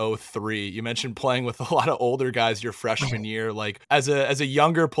you're an 03. You mentioned playing with a lot of older guys your freshman year. Like as a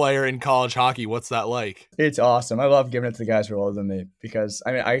younger player in college hockey, what's that like? It's awesome. I love giving it to the guys who are older than me because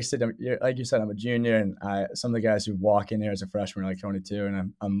I mean, like you said, I'm a junior, and some of the guys who walk in here as a freshman are like 22,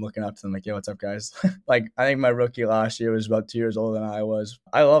 and I'm looking up to them like, yo, what's up, guys? Like I think my rookie last year was about 2 years older than I was.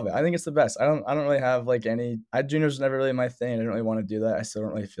 I love it. I think it's the best. I don't really have like juniors was never really my thing. I didn't really want to do that. I still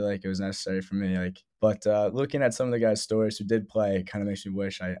don't really feel like it was necessary for me. But looking at some of the guys' stories who did play, it kind of makes me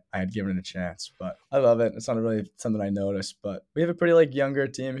wish I had given it a chance. But I love it. It's not really something I noticed. But we have a pretty like younger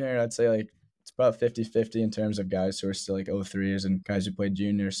team here. I'd say like it's about 50-50 in terms of guys who are still like 03s and guys who played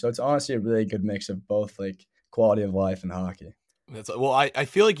juniors. So it's honestly a really good mix of both like quality of life and hockey. Well, I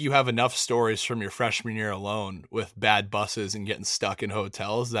feel like you have enough stories from your freshman year alone with bad buses and getting stuck in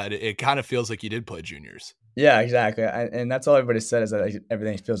hotels that it kind of feels like you did play juniors. Yeah, exactly. And that's all everybody said is that like,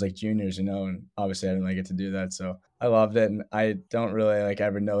 everything feels like juniors, and obviously I didn't really get to do that. So I loved it. And I don't really like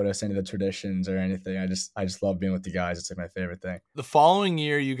ever notice any of the traditions or anything. I just love being with the guys. It's like my favorite thing. The following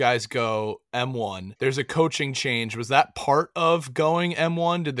year, you guys go M1. There's a coaching change. Was that part of going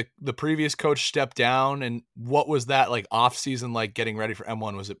M1? Did the previous coach step down? And what was that like off season like getting ready for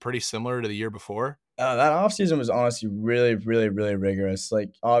M1? Was it pretty similar to the year before? That offseason was honestly really, really, really rigorous. Like,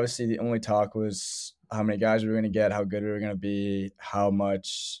 obviously, the only talk was how many guys we were going to get, how good we were going to be,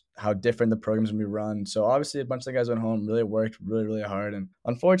 how different the programs would be run. So, obviously, a bunch of the guys went home, really worked really, really hard. And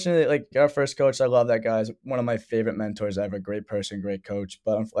unfortunately, like, our first coach, I love that guy. He's one of my favorite mentors ever. Great person, great coach.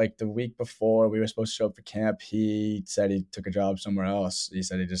 But, like, the week before we were supposed to show up for camp, he said he took a job somewhere else. He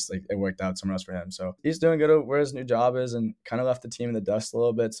said he just, like, it worked out somewhere else for him. So, he's doing good at where his new job is and kind of left the team in the dust a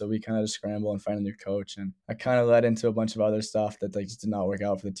little bit. So, we kind of just scramble and find a new coach. And I kind of led into a bunch of other stuff that like just did not work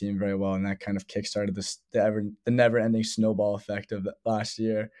out for the team very well, and that kind of kickstarted the never-ending snowball effect of last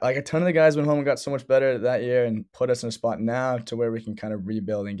year. Like a ton of the guys went home and got so much better that year, and put us in a spot now to where we can kind of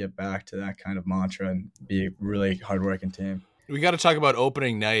rebuild and get back to that kind of mantra and be a really hardworking team. We got to talk about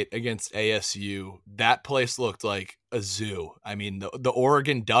opening night against ASU. That place looked like a zoo. I mean, the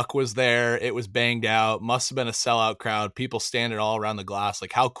Oregon Duck was there. It was banged out. Must have been a sellout crowd. People standing all around the glass.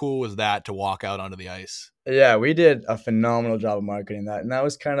 Like, how cool was that to walk out onto the ice? Yeah, we did a phenomenal job of marketing that. And that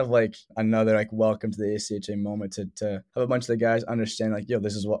was kind of like another like welcome to the ACHA moment to have a bunch of the guys understand like, yo,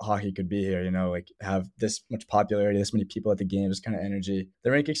 this is what hockey could be here, like have this much popularity, this many people at the game, this kind of energy.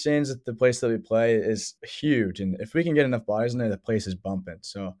 The rink exchange at the place that we play is huge. And if we can get enough bodies in there, the place is bumping.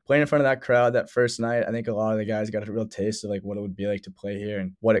 So playing in front of that crowd that first night, I think a lot of the guys got a real taste of like what it would be like to play here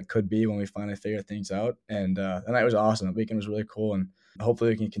and what it could be when we finally figure things out. And the night was awesome. The weekend was really cool. And hopefully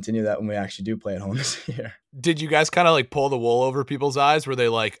we can continue that when we actually do play at home this year. Did you guys kind of like pull the wool over people's eyes? Were they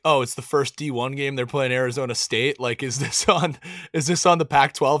like, oh, it's the first D1 game they're playing Arizona State? Like, is this on the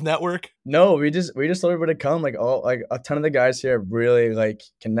Pac-12 network? No, we just told everybody to come. Like a ton of the guys here are really like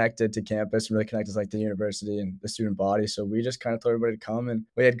connected to campus and really connected to like the university and the student body. So we just kind of told everybody to come, and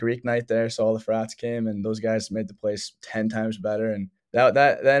we had Greek night there, so all the frats came, and those guys made the place 10 times better. And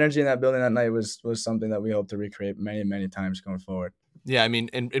that energy in that building that night was something that we hope to recreate many, many times going forward. Yeah, I mean,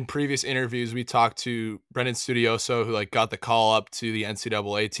 in previous interviews, we talked to Brendan Studioso, who like got the call up to the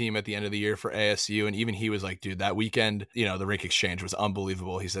NCAA team at the end of the year for ASU, and even he was like, "Dude, that weekend, the rink exchange was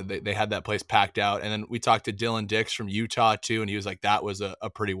unbelievable." He said they had that place packed out, and then we talked to Dylan Dix from Utah too, and he was like, "That was a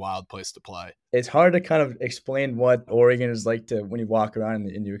pretty wild place to play." It's hard to kind of explain what Oregon is like to when you walk around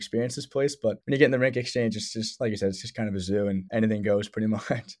and you experience this place, but when you get in the rink exchange, it's just like you said, it's just kind of a zoo, and anything goes pretty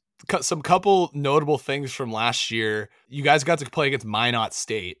much. Some couple notable things from last year. You guys got to play against Minot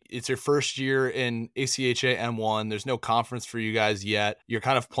State. It's your first year in ACHA M1. There's no conference for you guys yet. You're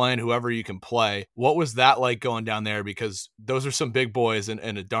kind of playing whoever you can play. What was that like going down there? Because those are some big boys and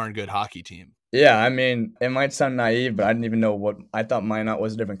a darn good hockey team. Yeah, I mean, it might sound naive, but I didn't even know I thought Minot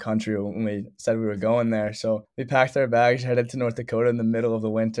was a different country when we said we were going there. So we packed our bags, headed to North Dakota in the middle of the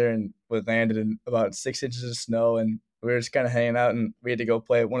winter, and we landed in about 6 inches of snow, and we were just kind of hanging out, and we had to go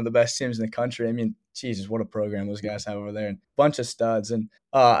play one of the best teams in the country. I mean, Jesus, what a program those guys have over there, and a bunch of studs. And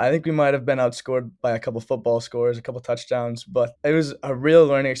I think we might have been outscored by a couple football scores, a couple touchdowns, but it was a real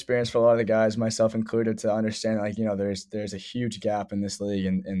learning experience for a lot of the guys, myself included, to understand like, there's a huge gap in this league,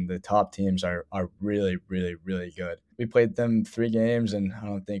 and the top teams are really, really, really good. we played them 3 games, and I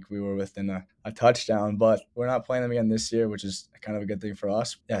don't think we were within a touchdown, but we're not playing them again this year, which is kind of a good thing for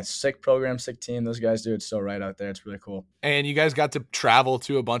us. Yeah, sick program, sick team. Those guys do it so right out there. It's really cool. And you guys got to travel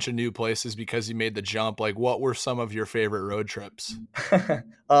to a bunch of new places because you made the jump. Like, what were some of your favorite road trips?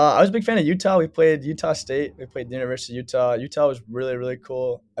 I was a big fan of Utah. We played Utah State. We played the University of Utah. Utah was really, really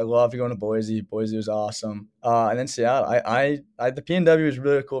cool. I loved going to Boise. Boise was awesome. And then Seattle. The PNW is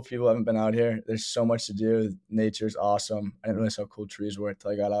really cool if people haven't been out here. There's so much to do. Nature's awesome. I didn't realize how cool trees were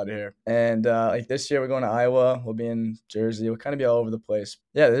until I got out here. And like this year, we're going to Iowa. We'll be in Jersey. We'll kind of be all over the place.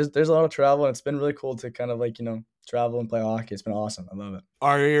 Yeah, there's a lot of travel, and it's been really cool to kind of like, travel and play hockey. It's been awesome. I love it.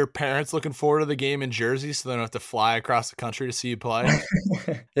 Are your parents looking forward to the game in Jersey so they don't have to fly across the country to see you play?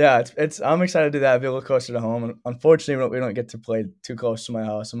 Yeah, I'm excited to do that. Be a little closer to home. Unfortunately, we don't get to play too close to my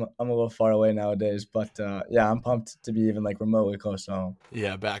house. I'm a little far away nowadays, but yeah, I'm pumped to be even like remotely close to home.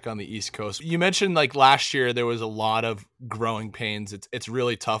 Yeah, back on the East Coast. You mentioned like last year there was a lot of growing pains. It's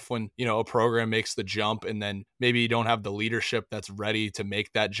really tough when, a program makes the jump and then maybe you don't have the leadership that's ready to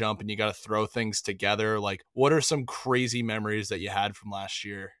make that jump and you got to throw things together. Like, what are some crazy memories that you had from last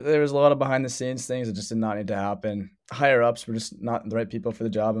year? There was a lot of behind the scenes things that just did not need to happen. Higher ups were just not the right people for the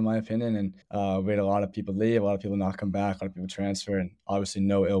job, in my opinion. And we had a lot of people leave, a lot of people not come back, a lot of people transfer, and obviously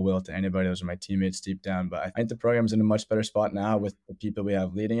no ill will to anybody. Those are my teammates deep down. But I think the program's in a much better spot now with the people we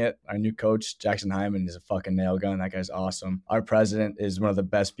have leading it. Our new coach, Jackson Hyman, is a fucking nail gun. That guy's awesome. Our president is one of the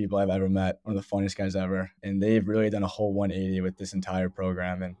best people I've ever met, one of the funniest guys ever. And they've really done a whole 180 with this entire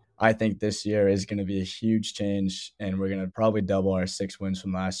program. And I think this year is going to be a huge change, and we're going to probably double our 6 wins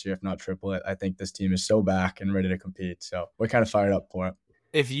from last year, if not triple it. I think this team is so back and ready to compete. So we're kind of fired up for it.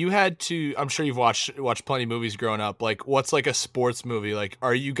 If you had to, I'm sure you've watched plenty of movies growing up. Like, what's like a sports movie? Like,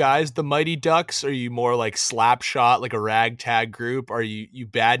 are you guys the Mighty Ducks? Are you more like Slapshot, like a ragtag group? Are you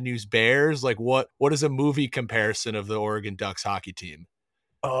Bad News Bears? Like, what is a movie comparison of the Oregon Ducks hockey team?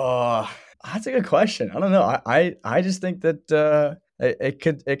 Oh, that's a good question. I don't know. I just think that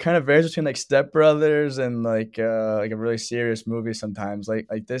it kind of varies between like Step Brothers and like a really serious movie sometimes. Like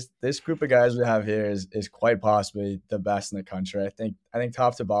this group of guys we have here is quite possibly the best in the country. I think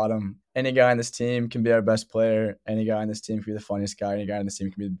top to bottom, any guy on this team can be our best player. Any guy on this team can be the funniest guy. Any guy on this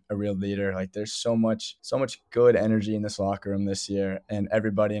team can be a real leader. Like there's so much good energy in this locker room this year, and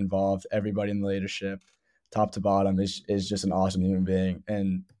everybody involved, everybody in the leadership, top to bottom is just an awesome human being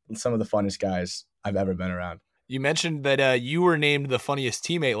and some of the funnest guys I've ever been around. You mentioned that you were named the funniest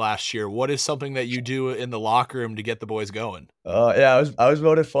teammate last year. What is something that you do in the locker room to get the boys going? Yeah, I was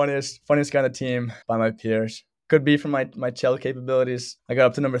voted funniest guy on the team by my peers. Could be from my chill capabilities. I got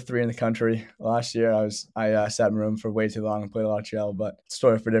up to number 3 in the country last year. I sat in a room for way too long and played a lot of chill, but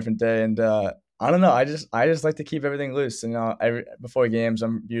story for a different day. And I don't know. I just like to keep everything loose. Before games,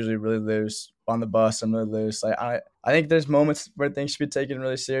 I'm usually really loose. On the bus, I'm really loose. I think there's moments where things should be taken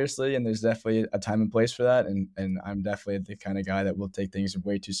really seriously, and there's definitely a time and place for that. And I'm definitely the kind of guy that will take things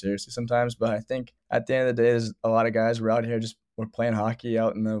way too seriously sometimes. But I think at the end of the day, there's a lot of guys. We're out here we're playing hockey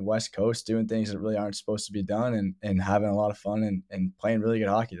out in the West Coast, doing things that really aren't supposed to be done, and having a lot of fun and playing really good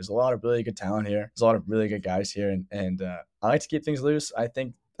hockey. There's a lot of really good talent here. There's a lot of really good guys here, and I like to keep things loose. I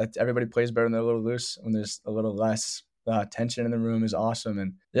think that everybody plays better when they're a little loose, when there's a little less tension in the room is awesome.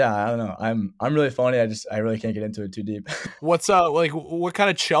 And yeah, I don't know. I'm really funny. I really can't get into it too deep. What's like what kind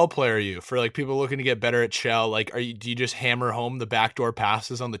of chell player are you for like people looking to get better at chell? Like do you just hammer home the backdoor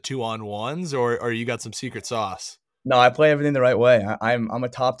passes on the 2-on-1s or you got some secret sauce? No, I play everything the right way. I'm a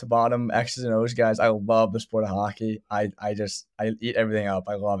top to bottom X's and O's guys. I love the sport of hockey. I eat everything up.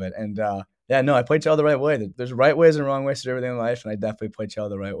 I love it. And yeah, no, I play chell the right way. There's right ways and wrong ways to do everything in life, and I definitely play chell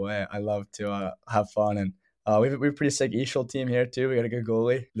the right way. I love to have fun, and we have a pretty sick Eashel team here too. We got a good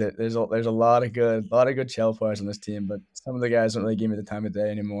goalie. There's a lot of good chell players on this team, but some of the guys don't really give me the time of day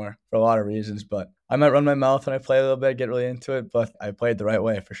anymore for a lot of reasons. But I might run my mouth when I play a little bit, get really into it, but I played the right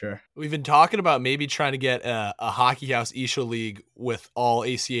way for sure. We've been talking about maybe trying to get a Hockey House Eashel League with all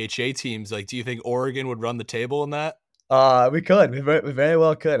ACHA teams. Like, do you think Oregon would run the table in that? We could. We very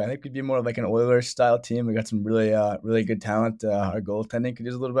well could. I think we'd be more of like an Oilers style team. We got some really good talent. Our goaltending could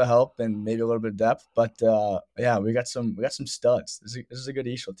use a little bit of help and maybe a little bit of depth. But yeah, we got some studs. This is a good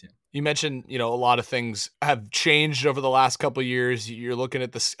Eashel team. You mentioned, a lot of things have changed over the last couple of years. You're looking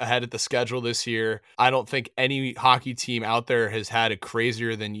at ahead at the schedule this year. I don't think any hockey team out there has had a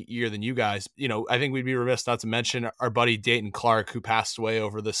crazier year than you guys. I think we'd be remiss not to mention our buddy Dayton Clark, who passed away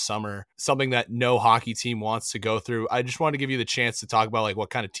over this summer, something that no hockey team wants to go through. I just want to give you the chance to talk about like what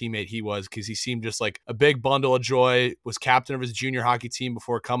kind of teammate he was, because he seemed just like a big bundle of joy, was captain of his junior hockey team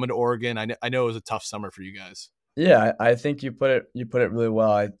before coming to Oregon. I know it was a tough summer for you guys. Yeah, I think you put it really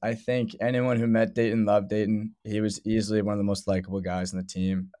well. I think anyone who met Dayton loved Dayton. He was easily one of the most likable guys on the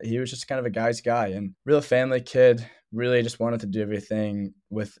team. He was just kind of a guy's guy and real family kid. Really just wanted to do everything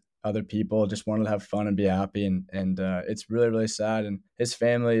with other people. Just wanted to have fun and be happy. And it's really really sad. And his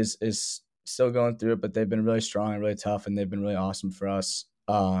family is still going through it, but they've been really strong and really tough, and they've been really awesome for us.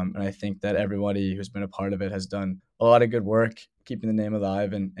 And I think that everybody who's been a part of it has done a lot of good work keeping the name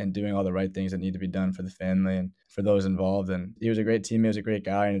alive and doing all the right things that need to be done for the family and for those involved. And he was a great teammate, he was a great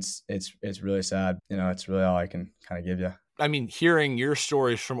guy, and it's really sad. It's really all I can kind of give you. I mean, hearing your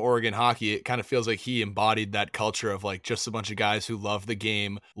stories from Oregon hockey, it kind of feels like he embodied that culture of like just a bunch of guys who love the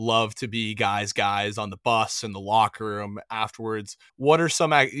game, love to be guys on the bus and the locker room afterwards. What are some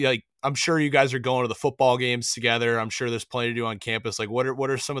like I'm sure you guys are going to the football games together. I'm sure there's plenty to do on campus. Like what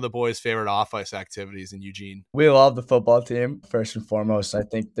are some of the boys' favorite off ice activities in Eugene? We love the football team, first and foremost. I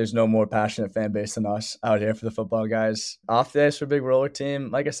think there's no more passionate fan base than us out here for the football guys. Off the ice, we're a big roller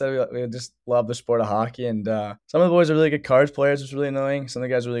team. Like I said, we just love the sport of hockey. And some of the boys are really good cards players, which is really annoying. Some of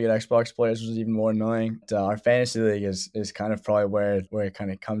the guys are really good Xbox players, which is even more annoying. Our fantasy league is kind of probably where it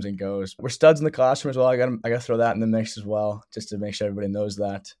kind of comes and goes. We're studs in the classroom as well. I got to throw that in the mix as well, just to make sure everybody knows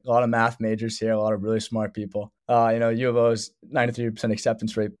that. A lot of math majors here, a lot of really smart people. U of O's 93%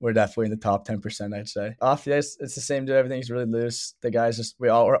 acceptance rate. We're definitely in the top 10%, I'd say. Off the ice, it's the same deal. Everything's really loose. The guys we're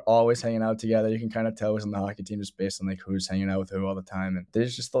always hanging out together. You can kind of tell who's on the hockey team just based on like who's hanging out with who all the time. And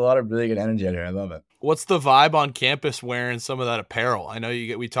there's just a lot of really good energy out here. I love it. What's the vibe on campus wearing some of that apparel? I know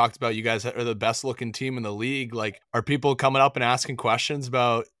we talked about you guys are the best looking team in the league. Like, are people coming up and asking questions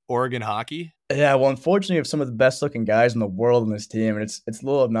about Oregon hockey? Yeah, well, unfortunately, we have some of the best looking guys in the world on this team, and it's a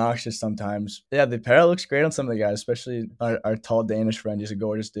little obnoxious sometimes. Yeah, the apparel looks great on some of the guys, especially our tall Danish friend. He's a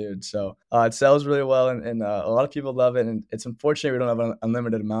gorgeous dude, so it sells really well, and a lot of people love it. And it's unfortunate we don't have an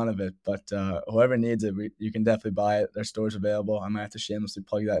unlimited amount of it, but whoever needs it, you can definitely buy it. Their store's available. I might have to shamelessly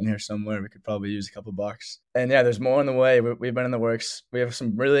plug that in here somewhere. We could probably use a couple bucks. And yeah, there's more on the way. We've been in the works. We have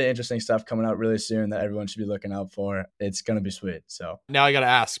some really interesting stuff coming out really soon that everyone should be looking out for. It's gonna be sweet. So now I got to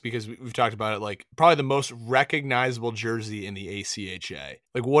ask, because we've talked about it, like probably the most recognizable jersey in the ACHA.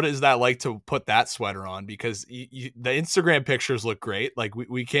 Like, what is that like to put that sweater on? Because the Instagram pictures look great. Like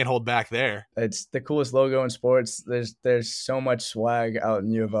we can't hold back there. It's the coolest logo in sports. There's so much swag out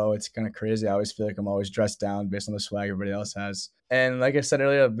in U of O. It's kind of crazy. I always feel like I'm always dressed down based on the swag everybody else has. And like I said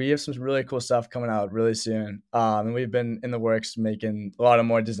earlier, we have some really cool stuff coming out really soon. And we've been in the works making a lot of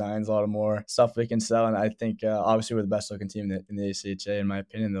more designs, a lot of more stuff we can sell. And I think obviously we're the best looking team in the ACHA, in my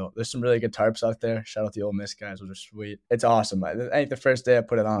opinion. Though there's some really good tarps out there. Shout out the Ole Miss guys, which are sweet. It's awesome. I think the first day I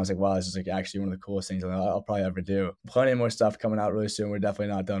put it on, I was like, wow, this is like actually one of the coolest things I'll probably ever do. Plenty more stuff coming out really soon. We're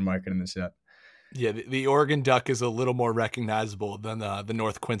definitely not done marketing this yet. Yeah, the Oregon Duck is a little more recognizable than the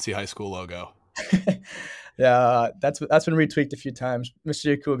North Quincy High School logo. Yeah, that's been retweaked a few times.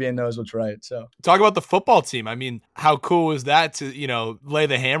 Mr. Yakubian knows what's right. So talk about the football team. I mean, how cool was that to lay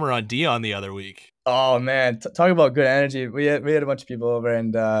the hammer on Dion the other week? Oh man, talk about good energy. We had a bunch of people over,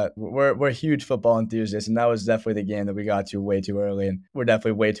 and we're huge football enthusiasts, and that was definitely the game that we got to way too early, and we're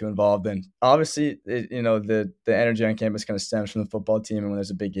definitely way too involved in. Obviously, the energy on campus kind of stems from the football team, and when there's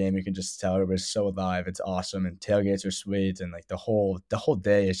a big game, you can just tell everybody's so alive. It's awesome, and tailgates are sweet, and like the whole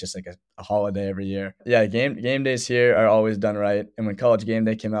day is just like a holiday every year. Yeah, game days here are always done right, and when College Game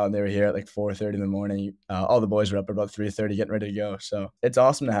Day came out and they were here at like 4:30 in the morning, all the boys were up at about 3:30 getting ready to go. So it's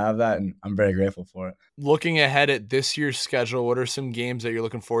awesome to have that, and I'm very grateful for it. Looking ahead at this year's schedule, what are some games that you're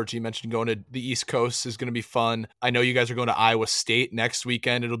looking forward to? You mentioned going to the East Coast is going to be fun. I know you guys are going to Iowa State next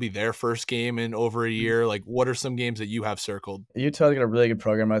weekend. It'll be their first game in over a year. Like, what are some games that you have circled? Utah's got a really good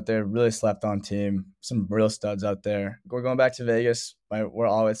program out there, really slept on team, some real studs out there. We're going back to Vegas.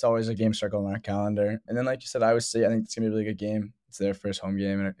 It's always a game circle on our calendar. And then, like you said, Iowa State, I think it's going to be a really good game. It's their first home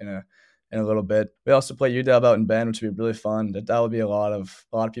game in a little bit. We also play UW out in Bend, which would be really fun. That will be a lot of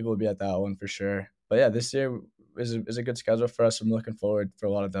people will be at that one for sure. But yeah, this year is a good schedule for us. I'm looking forward for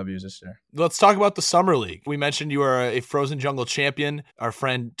a lot of W's this year. Let's talk about the Summer League. We mentioned you are a Frozen Jungle champion. Our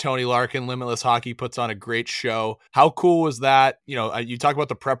friend Tony Larkin, Limitless Hockey, puts on a great show. How cool was that? You talk about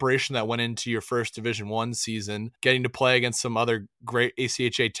the preparation that went into your first Division I season, getting to play against some other great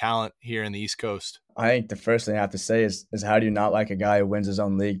ACHA talent here in the East Coast. I think the first thing I have to say is how do you not like a guy who wins his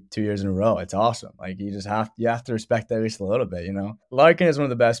own league 2 years in a row? It's awesome. Like you have to respect that at least a little bit, Larkin is one of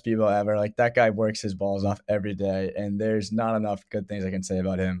the best people ever. Like that guy works his balls off every day, and there's not enough good things I can say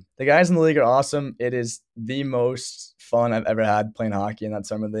about him. The guys in the league are awesome. It is the most fun I've ever had playing hockey in that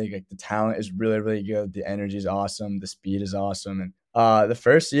summer league. Like the talent is really, really good. The energy is awesome. The speed is awesome. And The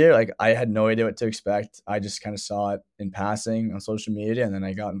first year, like I had no idea what to expect. I just kind of saw it in passing on social media, and then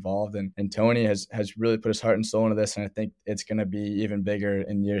I got involved. And Tony has really put his heart and soul into this, and I think it's going to be even bigger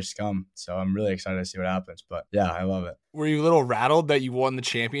in years to come. So I'm really excited to see what happens. But yeah, I love it. Were you a little rattled that you won the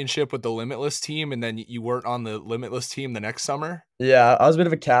championship with the Limitless team and then you weren't on the Limitless team the next summer? Yeah, I was a bit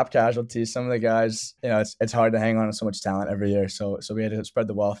of a cap casualty. Some of the guys, it's hard to hang on to so much talent every year. So we had to spread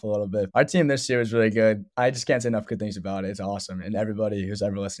the wealth a little bit. Our team this year was really good. I just can't say enough good things about it. It's awesome. And everybody who's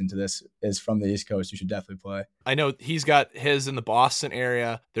ever listening to this is from the East Coast. You should definitely play. I know he's got his in the Boston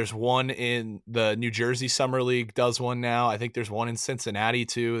area. There's one in the New Jersey Summer League, does one now. I think there's one in Cincinnati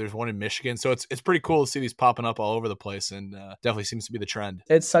too. There's one in Michigan. So it's pretty cool to see these popping up all over the place, and definitely seems to be the trend.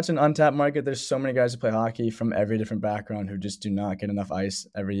 It's such an untapped market. There's so many guys who play hockey from every different background who just do not get enough ice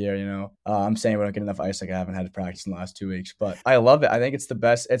every year. I'm saying we don't get enough ice. Like I haven't had to practice in the last 2 weeks, but I love it. I think it's the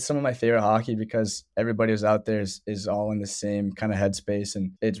best. It's some of my favorite hockey because everybody who's out there is all in the same kind of headspace,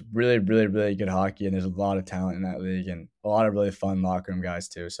 and it's really, really, really good hockey. And there's a lot of talent in that league, and a lot of really fun locker room guys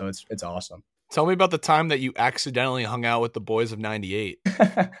too. So it's awesome. Tell me about the time that you accidentally hung out with the boys of 98.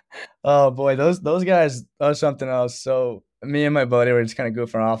 Oh boy, those guys are something else. So me and my buddy were just kind of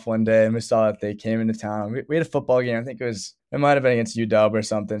goofing off one day, and we saw that they came into town. We had a football game. I think it might have been against UW or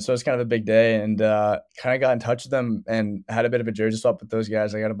something. So it's kind of a big day, and kind of got in touch with them and had a bit of a jersey swap with those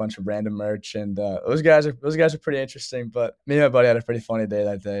guys. I got a bunch of random merch, and those guys are pretty interesting. But me and my buddy had a pretty funny day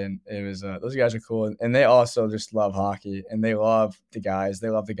that day, and it was those guys are cool, and they also just love hockey, and they love the guys. They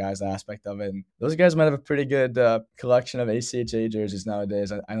love the guys aspect of it, and those guys might have a pretty good collection of ACHA jerseys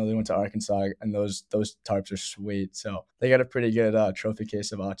nowadays. I know they went to Arkansas, and those tarps are sweet. So they got a pretty good trophy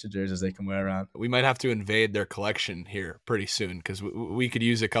case of Acha jerseys they can wear around. We might have to invade their collection here pretty soon because we could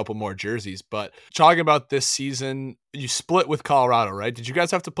use a couple more jerseys. But talking about this season, you split with Colorado, right? Did you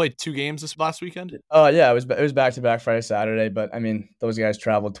guys have to play 2 games this last weekend? Yeah, it was back to back Friday, Saturday. But I mean, those guys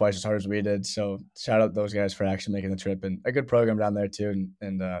traveled twice as hard as we did. So shout out those guys for actually making the trip, and a good program down there too.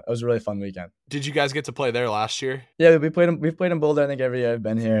 And it was a really fun weekend. Did you guys get to play there last year? Yeah, we've played in Boulder, I think, every year I've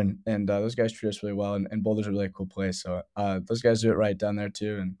been here, and those guys treat us really well, and Boulder's a really cool place. So those guys do it right down there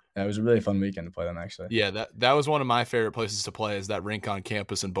too, and it was a really fun weekend to play them, actually. Yeah, that was one of my favorite places to play. Is that rink on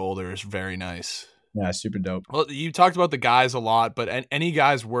campus in Boulder is very nice. Yeah, super dope. Well, you talked about the guys a lot, but any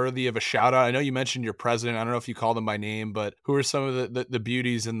guys worthy of a shout out? I know you mentioned your president. I don't know if you call them by name, but who are some of the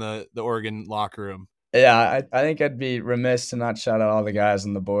beauties in the Oregon locker room? Yeah, I think I'd be remiss to not shout out all the guys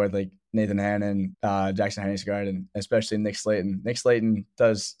on the board, like Nathan Hannon, Jackson Henningsgaard, and especially Nick Slayton. Nick Slayton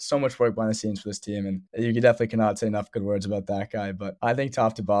does so much work behind the scenes for this team, and you definitely cannot say enough good words about that guy. But I think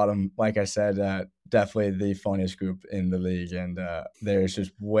top to bottom, like I said, definitely the funniest group in the league, and there's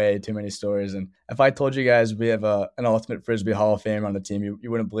just way too many stories. And if I told you guys we have an Ultimate Frisbee Hall of Fame on the team,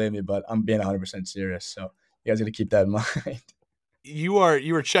 you wouldn't believe me, but I'm being 100% serious. So you guys got to keep that in mind. You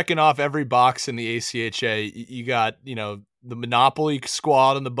were checking off every box in the ACHA. You got, the Monopoly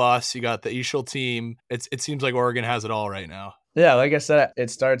squad on the bus. You got the Eschel team. It seems like Oregon has it all right now. Yeah, like I said,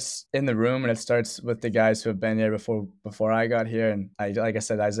 it starts in the room, and it starts with the guys who have been here before I got here. And like I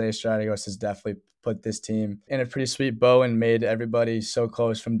said, Isaiah Strategos has definitely put this team in a pretty sweet bow and made everybody so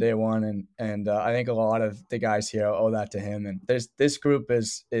close from day one. And I think a lot of the guys here owe that to him. And this group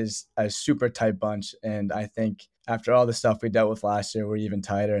is a super tight bunch, and I think after all the stuff we dealt with last year, we're even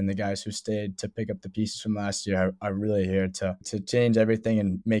tighter, and the guys who stayed to pick up the pieces from last year are really here to change everything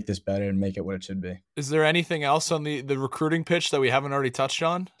and make this better and make it what it should be. Is there anything else on the recruiting pitch that we haven't already touched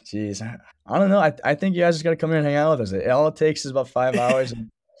on? Jeez, I don't know. I think you guys just got to come here and hang out with us. All it takes is about 5 hours,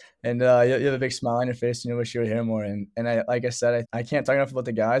 and you have a big smile on your face, and you wish you were here more. And like I said, I can't talk enough about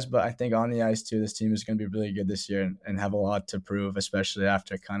the guys, but I think on the ice too, this team is going to be really good this year and have a lot to prove, especially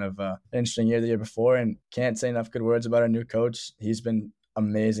after kind of an interesting year the year before. And can't say enough good words about our new coach. He's been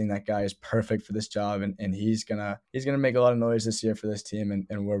amazing. That guy is perfect for this job, and he's gonna make a lot of noise this year for this team,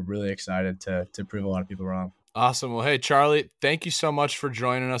 and we're really excited to prove a lot of people wrong. Awesome. Well, hey, Charlie, thank you so much for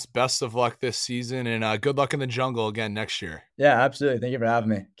joining us. Best of luck this season, and good luck in the jungle again next year. Yeah, absolutely. Thank you for having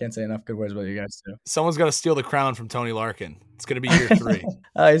me. Can't say enough good words about you guys, too. Someone's got to steal the crown from Tony Larkin. It's going to be year 3.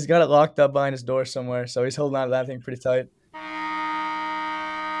 He's got it locked up behind his door somewhere, so he's holding on to that thing pretty tight.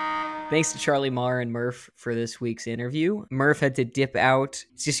 Thanks to Charlie, Maher, and Murph for this week's interview. Murph had to dip out.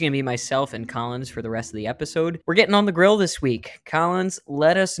 It's just going to be myself and Collins for the rest of the episode. We're getting on the grill this week. Collins,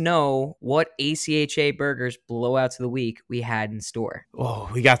 let us know what ACHA burgers blowouts of the week we had in store. Oh,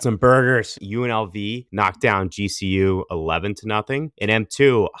 we got some burgers. UNLV knocked down GCU 11-0. And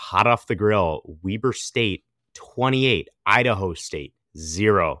M2, hot off the grill, Weber State 28, Idaho State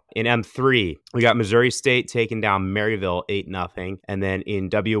 0. In M3, we got Missouri State taking down Maryville 8-0. And then in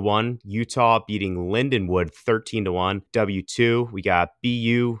W1, Utah beating Lindenwood 13-1. W2, we got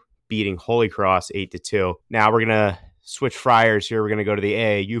BU beating Holy Cross 8-2. Now we're going to switch Friars here. We're going to go to the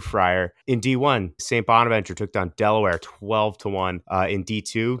AAU Friar. In D1, St. Bonaventure took down Delaware 12-1. In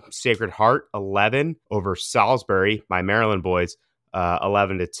D2, Sacred Heart 11 over Salisbury, my Maryland boys.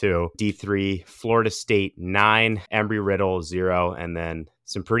 11-2. D3, Florida State 9, Embry-Riddle 0, and then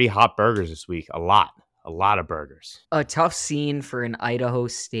some pretty hot burgers this week. A lot of burgers. A tough scene for an Idaho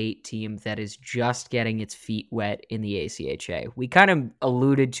State team that is just getting its feet wet in the ACHA. We kind of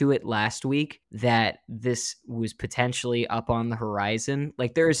alluded to it last week that this was potentially up on the horizon.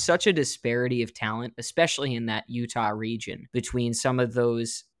 Like, there is such a disparity of talent, especially in that Utah region, between some of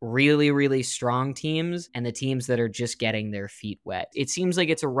those really, really strong teams and the teams that are just getting their feet wet. It seems like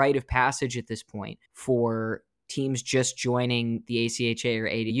it's a rite of passage at this point for teams just joining the ACHA or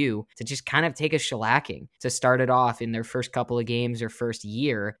ADU to just kind of take a shellacking to start it off in their first couple of games or first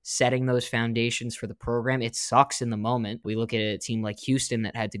year, setting those foundations for the program. It sucks in the moment. We look at a team like Houston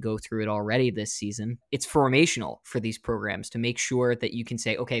that had to go through it already this season. It's formational for these programs to make sure that you can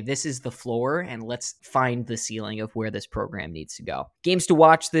say, okay, this is the floor and let's find the ceiling of where this program needs to go. Games to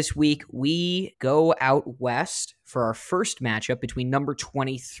watch this week. We go out west for our first matchup between number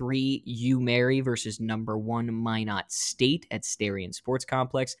 23 UMary versus number 1 Minot State at Starion Sports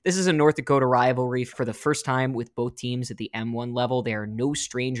Complex. This is a North Dakota rivalry for the first time with both teams at the M1 level. They are no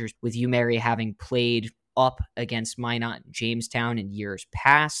strangers, with UMary having played up against Minot and Jamestown in years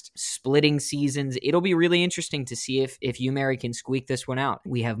past, splitting seasons. It'll be really interesting to see if UMary can squeak this one out.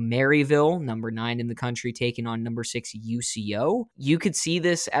 We have Maryville, number 9 in the country, taking on number 6 UCO. You could see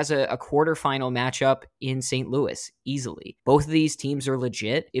this as a quarterfinal matchup in St. Louis easily. Both of these teams are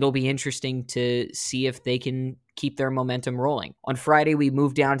legit. It'll be interesting to see if they can keep their momentum rolling. On Friday, we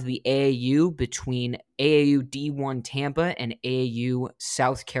moved down to the AAU between AAU D1 Tampa and AAU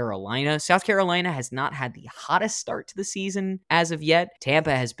South Carolina. South Carolina has not had the hottest start to the season as of yet.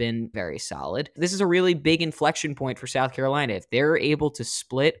 Tampa has been very solid. This is a really big inflection point for South Carolina. If they're able to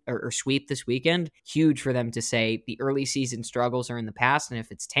split or sweep this weekend, huge for them to say the early season struggles are in the past. And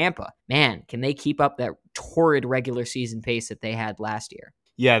if it's Tampa, man, can they keep up that torrid regular season pace that they had last year?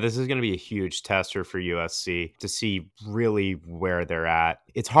 Yeah, this is going to be a huge tester for USC to see really where they're at.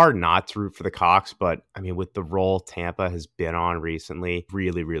 It's hard not to root for the Cox, but I mean, with the role Tampa has been on recently,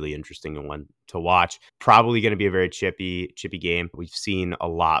 really, really interesting one to watch. Probably going to be a very chippy game. We've seen a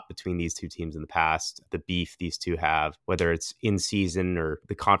lot between these two teams in the past. The beef these two have, whether it's in season or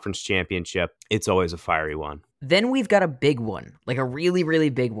the conference championship, it's always a fiery one. Then we've got a big one, like a really, really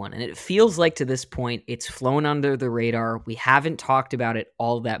big one. And it feels like to this point, it's flown under the radar. We haven't talked about it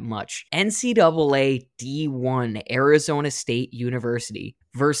all that much. NCAA D1, Arizona State University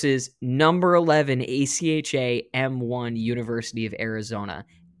versus number 11 ACHA M1 University of Arizona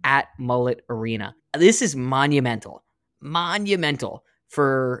at Mullet Arena. This is monumental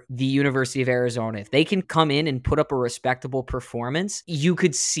for the University of Arizona. If they can come in and put up a respectable performance, you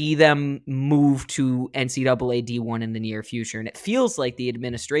could see them move to NCAA D1 in the near future. And it feels like the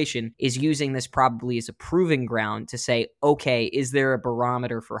administration is using this probably as a proving ground to say, okay, is there a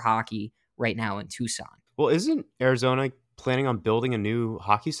barometer for hockey right now in Tucson? Well, isn't Arizona planning on building a new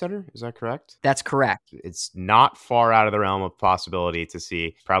hockey center? Is that correct? That's correct. It's not far out of the realm of possibility to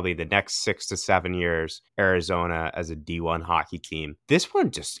see probably the next 6 to 7 years Arizona as a D1 hockey team. This one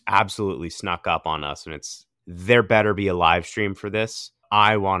just absolutely snuck up on us, and there better be a live stream for this.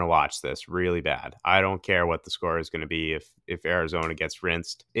 I want to watch this really bad. I don't care what the score is going to be if Arizona gets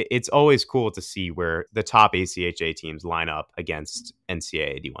rinsed. It's always cool to see where the top ACHA teams line up against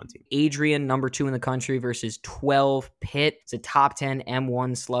NCAA D1 teams. Adrian, number 2 in the country versus 12 Pitt. It's a top 10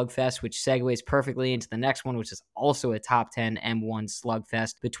 M1 slugfest, which segues perfectly into the next one, which is also a top 10 M1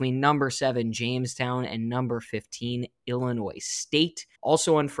 slugfest between number 7 Jamestown and number 15 Illinois State.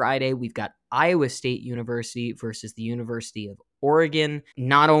 Also on Friday, we've got Iowa State University versus the University of Oregon.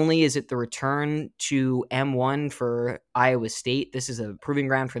 Not only is it the return to M1 for Iowa State, this is a proving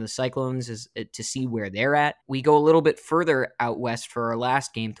ground for the Cyclones to see where they're at. We go a little bit further out west for our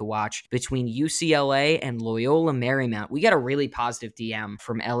last game to watch between UCLA and Loyola Marymount. We got a really positive DM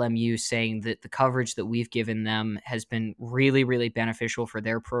from LMU saying that the coverage that we've given them has been really, really beneficial for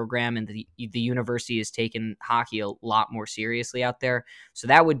their program, and the university has taken hockey a lot more seriously out there. So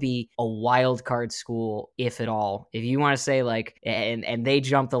that would be a wild card school, if at all. If you want to say like, and they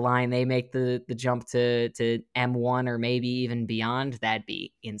jump the line, they make the jump to M1 or maybe even beyond, that'd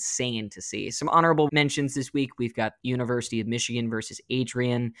be insane to see. Some honorable mentions this week. We've got University of Michigan versus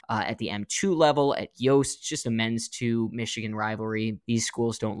Adrian at the M2 level at Yost, just a men's 2 Michigan rivalry. These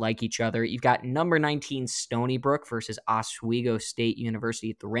schools don't like each other. You've got number 19 Stony Brook versus Oswego State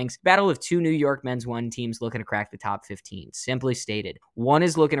University at the rinks. Battle of 2 New York men's 1 teams looking to crack the top 15. Simply stated, one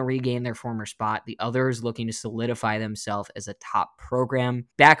is looking to regain their former spot. The other is looking to solidify themselves as a top program.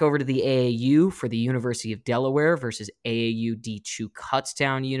 Back over to the AAU for the University of Delaware versus AAU D2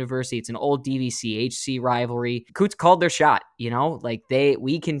 Kutztown University. It's an old DVCHC rivalry. Coots called their shot, like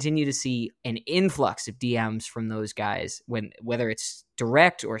we continue to see an influx of DMs from those guys whether it's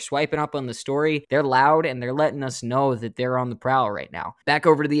direct or swiping up on the story. They're loud and they're letting us know that they're on the prowl right now. Back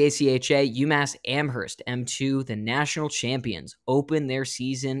over to the ACHA, UMass Amherst M2, the national champions, open their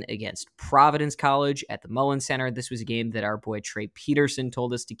season against Providence College at the Mullen Center. This was a game that our boy Trey Peterson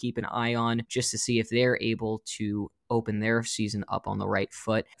told us to keep an eye on just to see if they're able to open their season up on the right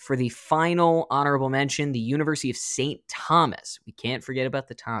foot. For the final honorable mention, the University of St. Thomas, we can't forget about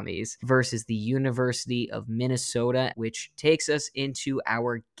the Tommies, versus the University of Minnesota, which takes us into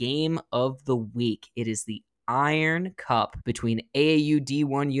our game of the week. It is the Iron Cup between AAU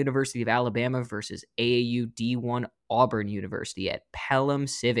D1 University of Alabama versus AAU D1 Auburn University at Pelham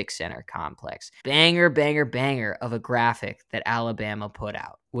Civic Center Complex. Banger, banger, banger of a graphic that Alabama put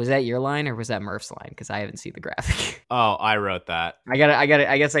out. Was that your line or was that Murph's line? Because I haven't seen the graphic. Oh, I wrote that. I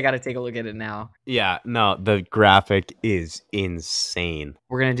guess I gotta take a look at it now. Yeah, no, the graphic is insane.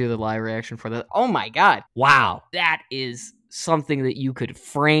 We're gonna do the live reaction for that. Oh my god. Wow. That is something that you could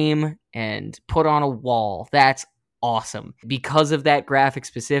frame and put on a wall. That's awesome. Because of that graphic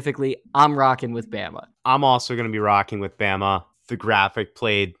specifically, I'm rocking with Bama. I'm also going to be rocking with Bama. The graphic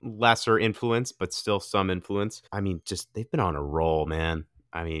played lesser influence, but still some influence. I mean, just they've been on a roll, man.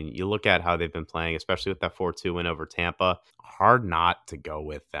 I mean, you look at how they've been playing, especially with that 4-2 win over Tampa. Hard not to go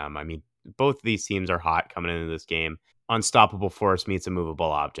with them. I mean, both of these teams are hot coming into this game. Unstoppable force meets a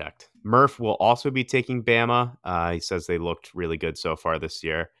movable object. Murph will also be taking Bama. He says they looked really good so far this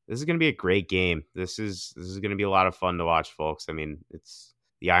year. This is going to be a great game. This is going to be a lot of fun to watch, folks. I mean, it's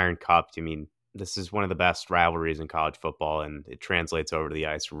the Iron Cup. I mean, this is one of the best rivalries in college football, and it translates over to the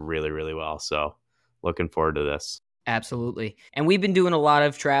ice really, really well. So looking forward to this. Absolutely. And we've been doing a lot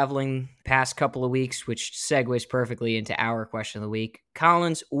of traveling past couple of weeks, which segues perfectly into our question of the week.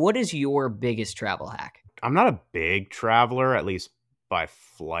 Collins, what is your biggest travel hack? I'm not a big traveler, at least by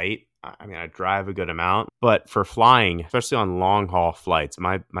flight. I mean, I drive a good amount, but for flying, especially on long haul flights,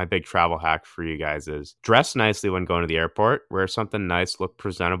 my big travel hack for you guys is dress nicely when going to the airport, wear something nice, look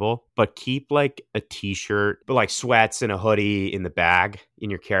presentable, but keep like a t-shirt, but like sweats and a hoodie in the bag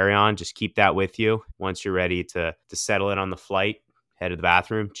in your carry-on. Just keep that with you. Once you're ready to settle in on the flight, head to the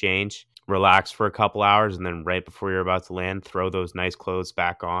bathroom, change, relax for a couple hours, and then right before you're about to land, throw those nice clothes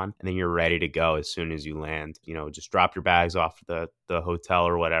back on, and then you're ready to go as soon as you land. Just drop your bags off the hotel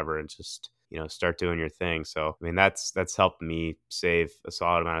or whatever and just, start doing your thing. So, I mean, that's helped me save a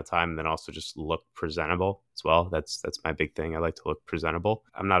solid amount of time and then also just look presentable as well. That's my big thing. I like to look presentable.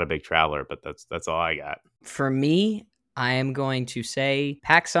 I'm not a big traveler, but that's all I got. For me, I am going to say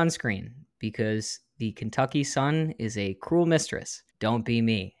pack sunscreen because the Kentucky sun is a cruel mistress. Don't be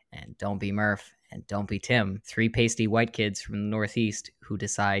me. And don't be Murph, and don't be Tim, 3 pasty white kids from the Northeast who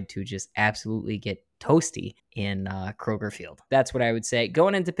decide to just absolutely get toasty in Kroger Field. That's what I would say.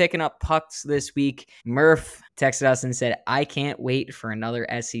 Going into picking up pucks this week, Murph texted us and said, I can't wait for another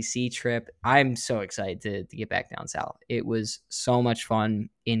SEC trip. I'm so excited to get back down south. It was so much fun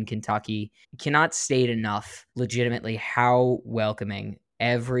in Kentucky. Cannot state enough legitimately how welcoming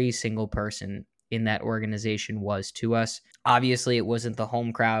every single person in that organization was to us. Obviously, it wasn't the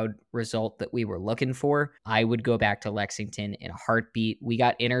home crowd result that we were looking for. I would go back to Lexington in a heartbeat. We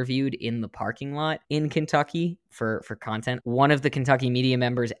got interviewed in the parking lot in Kentucky for content. One of the Kentucky media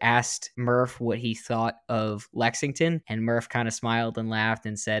members asked Murph what he thought of Lexington, and Murph kind of smiled and laughed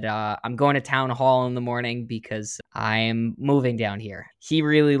and said, I'm going to town hall in the morning because I am moving down here. He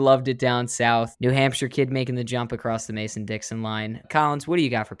really loved it down south. New Hampshire kid making the jump across the Mason-Dixon line. Collins, what do you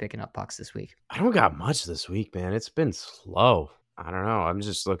got for picking up pucks this week? I don't got much this week, man. It's been slow. I don't know. I'm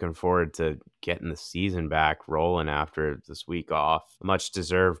just looking forward to getting the season back rolling after this week off. A much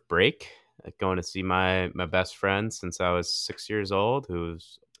deserved break. Going to see my best friend since I was 6 years old, I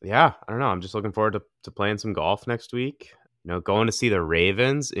don't know. I'm just looking forward to playing some golf next week. Going to see the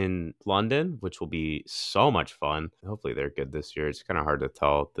Ravens in London, which will be so much fun. Hopefully they're good this year. It's kind of hard to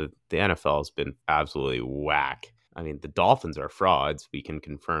tell. The NFL has been absolutely whack I mean, the Dolphins are frauds. We can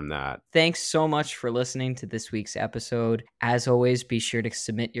confirm that. Thanks so much for listening to this week's episode. As always, be sure to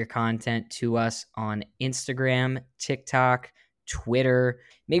submit your content to us on Instagram, TikTok, Twitter.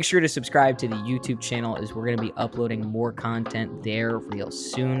 Make sure to subscribe to the YouTube channel as we're going to be uploading more content there real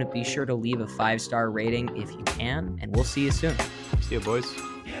soon. Be sure to leave a 5-star rating if you can, and we'll see you soon. See you, boys.